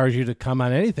won't charge you to come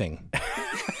on anything.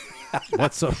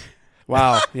 What's so?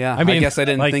 Wow. Yeah. I guess I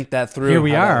didn't think that through. Here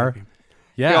we are.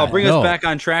 Yeah. I'll bring us back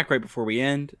on track right before we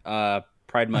end.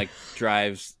 Pride Mike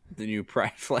drives the new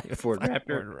Pride Flag Ford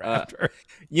Raptor.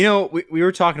 We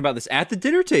were talking about this at the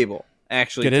dinner table.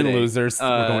 Actually, get in, losers.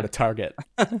 We're going to Target.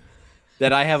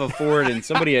 That I have a Ford, and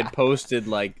somebody had posted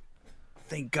like,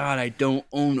 thank God I don't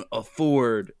own a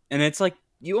Ford. And it's like,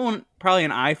 you own probably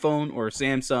an iPhone or a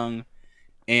Samsung,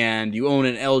 and you own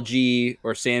an LG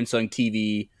or Samsung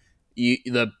TV.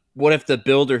 What if the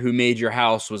builder who made your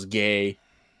house was gay?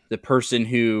 The person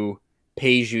who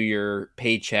pays you your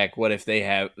paycheck, what if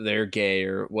they're gay,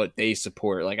 or what they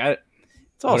support? Like,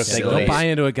 it's all silly. Don't buy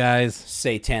into it, guys.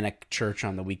 Satanic church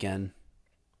on the weekend.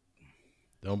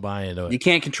 Don't buy into it. You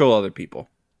can't control other people.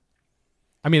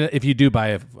 I mean, if you do buy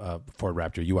a Ford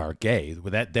Raptor, you are gay.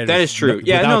 That is true.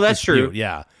 That's dispute. true.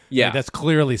 Yeah. Yeah. That's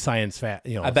clearly science fact.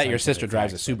 I bet your sister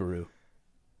drives a Subaru.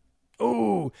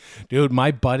 Oh, dude,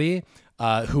 my buddy,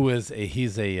 I will say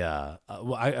he's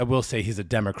a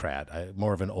Democrat,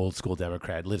 more of an old school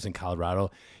Democrat, lives in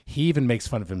Colorado. He even makes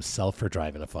fun of himself for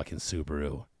driving a fucking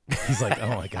Subaru. He's like,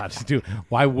 oh my God, dude,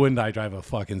 why wouldn't I drive a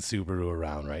fucking Subaru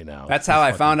around right now? That's how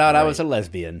I found out I was a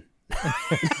lesbian.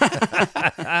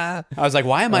 I was like,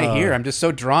 why am I here? I'm just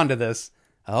so drawn to this.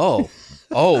 Oh,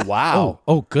 wow.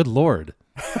 Oh, good Lord.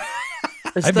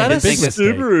 Is that a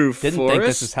Subaru Forester? Didn't think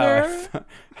this is how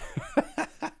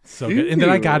So good. And then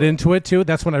I got into it too.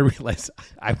 That's when I realized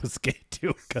I was gay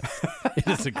too, because it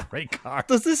is a great car.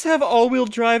 Does this have all-wheel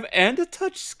drive and a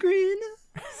touch screen?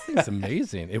 It's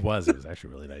amazing. It was actually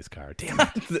a really nice car. Damn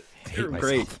it. They're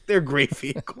great. They're great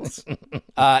vehicles.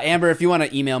 Amber, if you want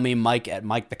to email me,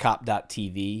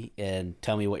 mike@mikethecop.tv, and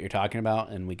tell me what you're talking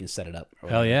about, and we can set it up.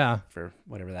 Hell yeah. For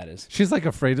whatever that is. She's like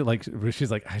afraid to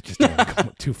she's like, I just don't want to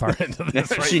go too far into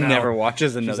this right She now. never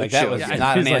watches another show. That was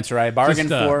not an answer I bargained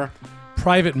for.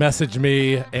 Private message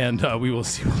me, and we will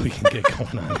see what we can get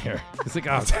going on here. It's like,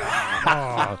 okay,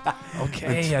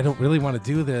 I don't really want to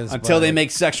do this. Until they make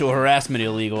sexual harassment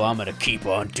illegal, I'm going to keep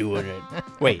on doing it.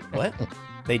 Wait, what?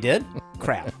 They did?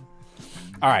 Crap.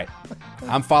 All right.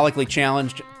 I'm follically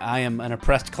challenged. I am an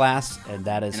oppressed class, and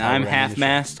that is and I'm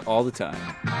half-mast all the time.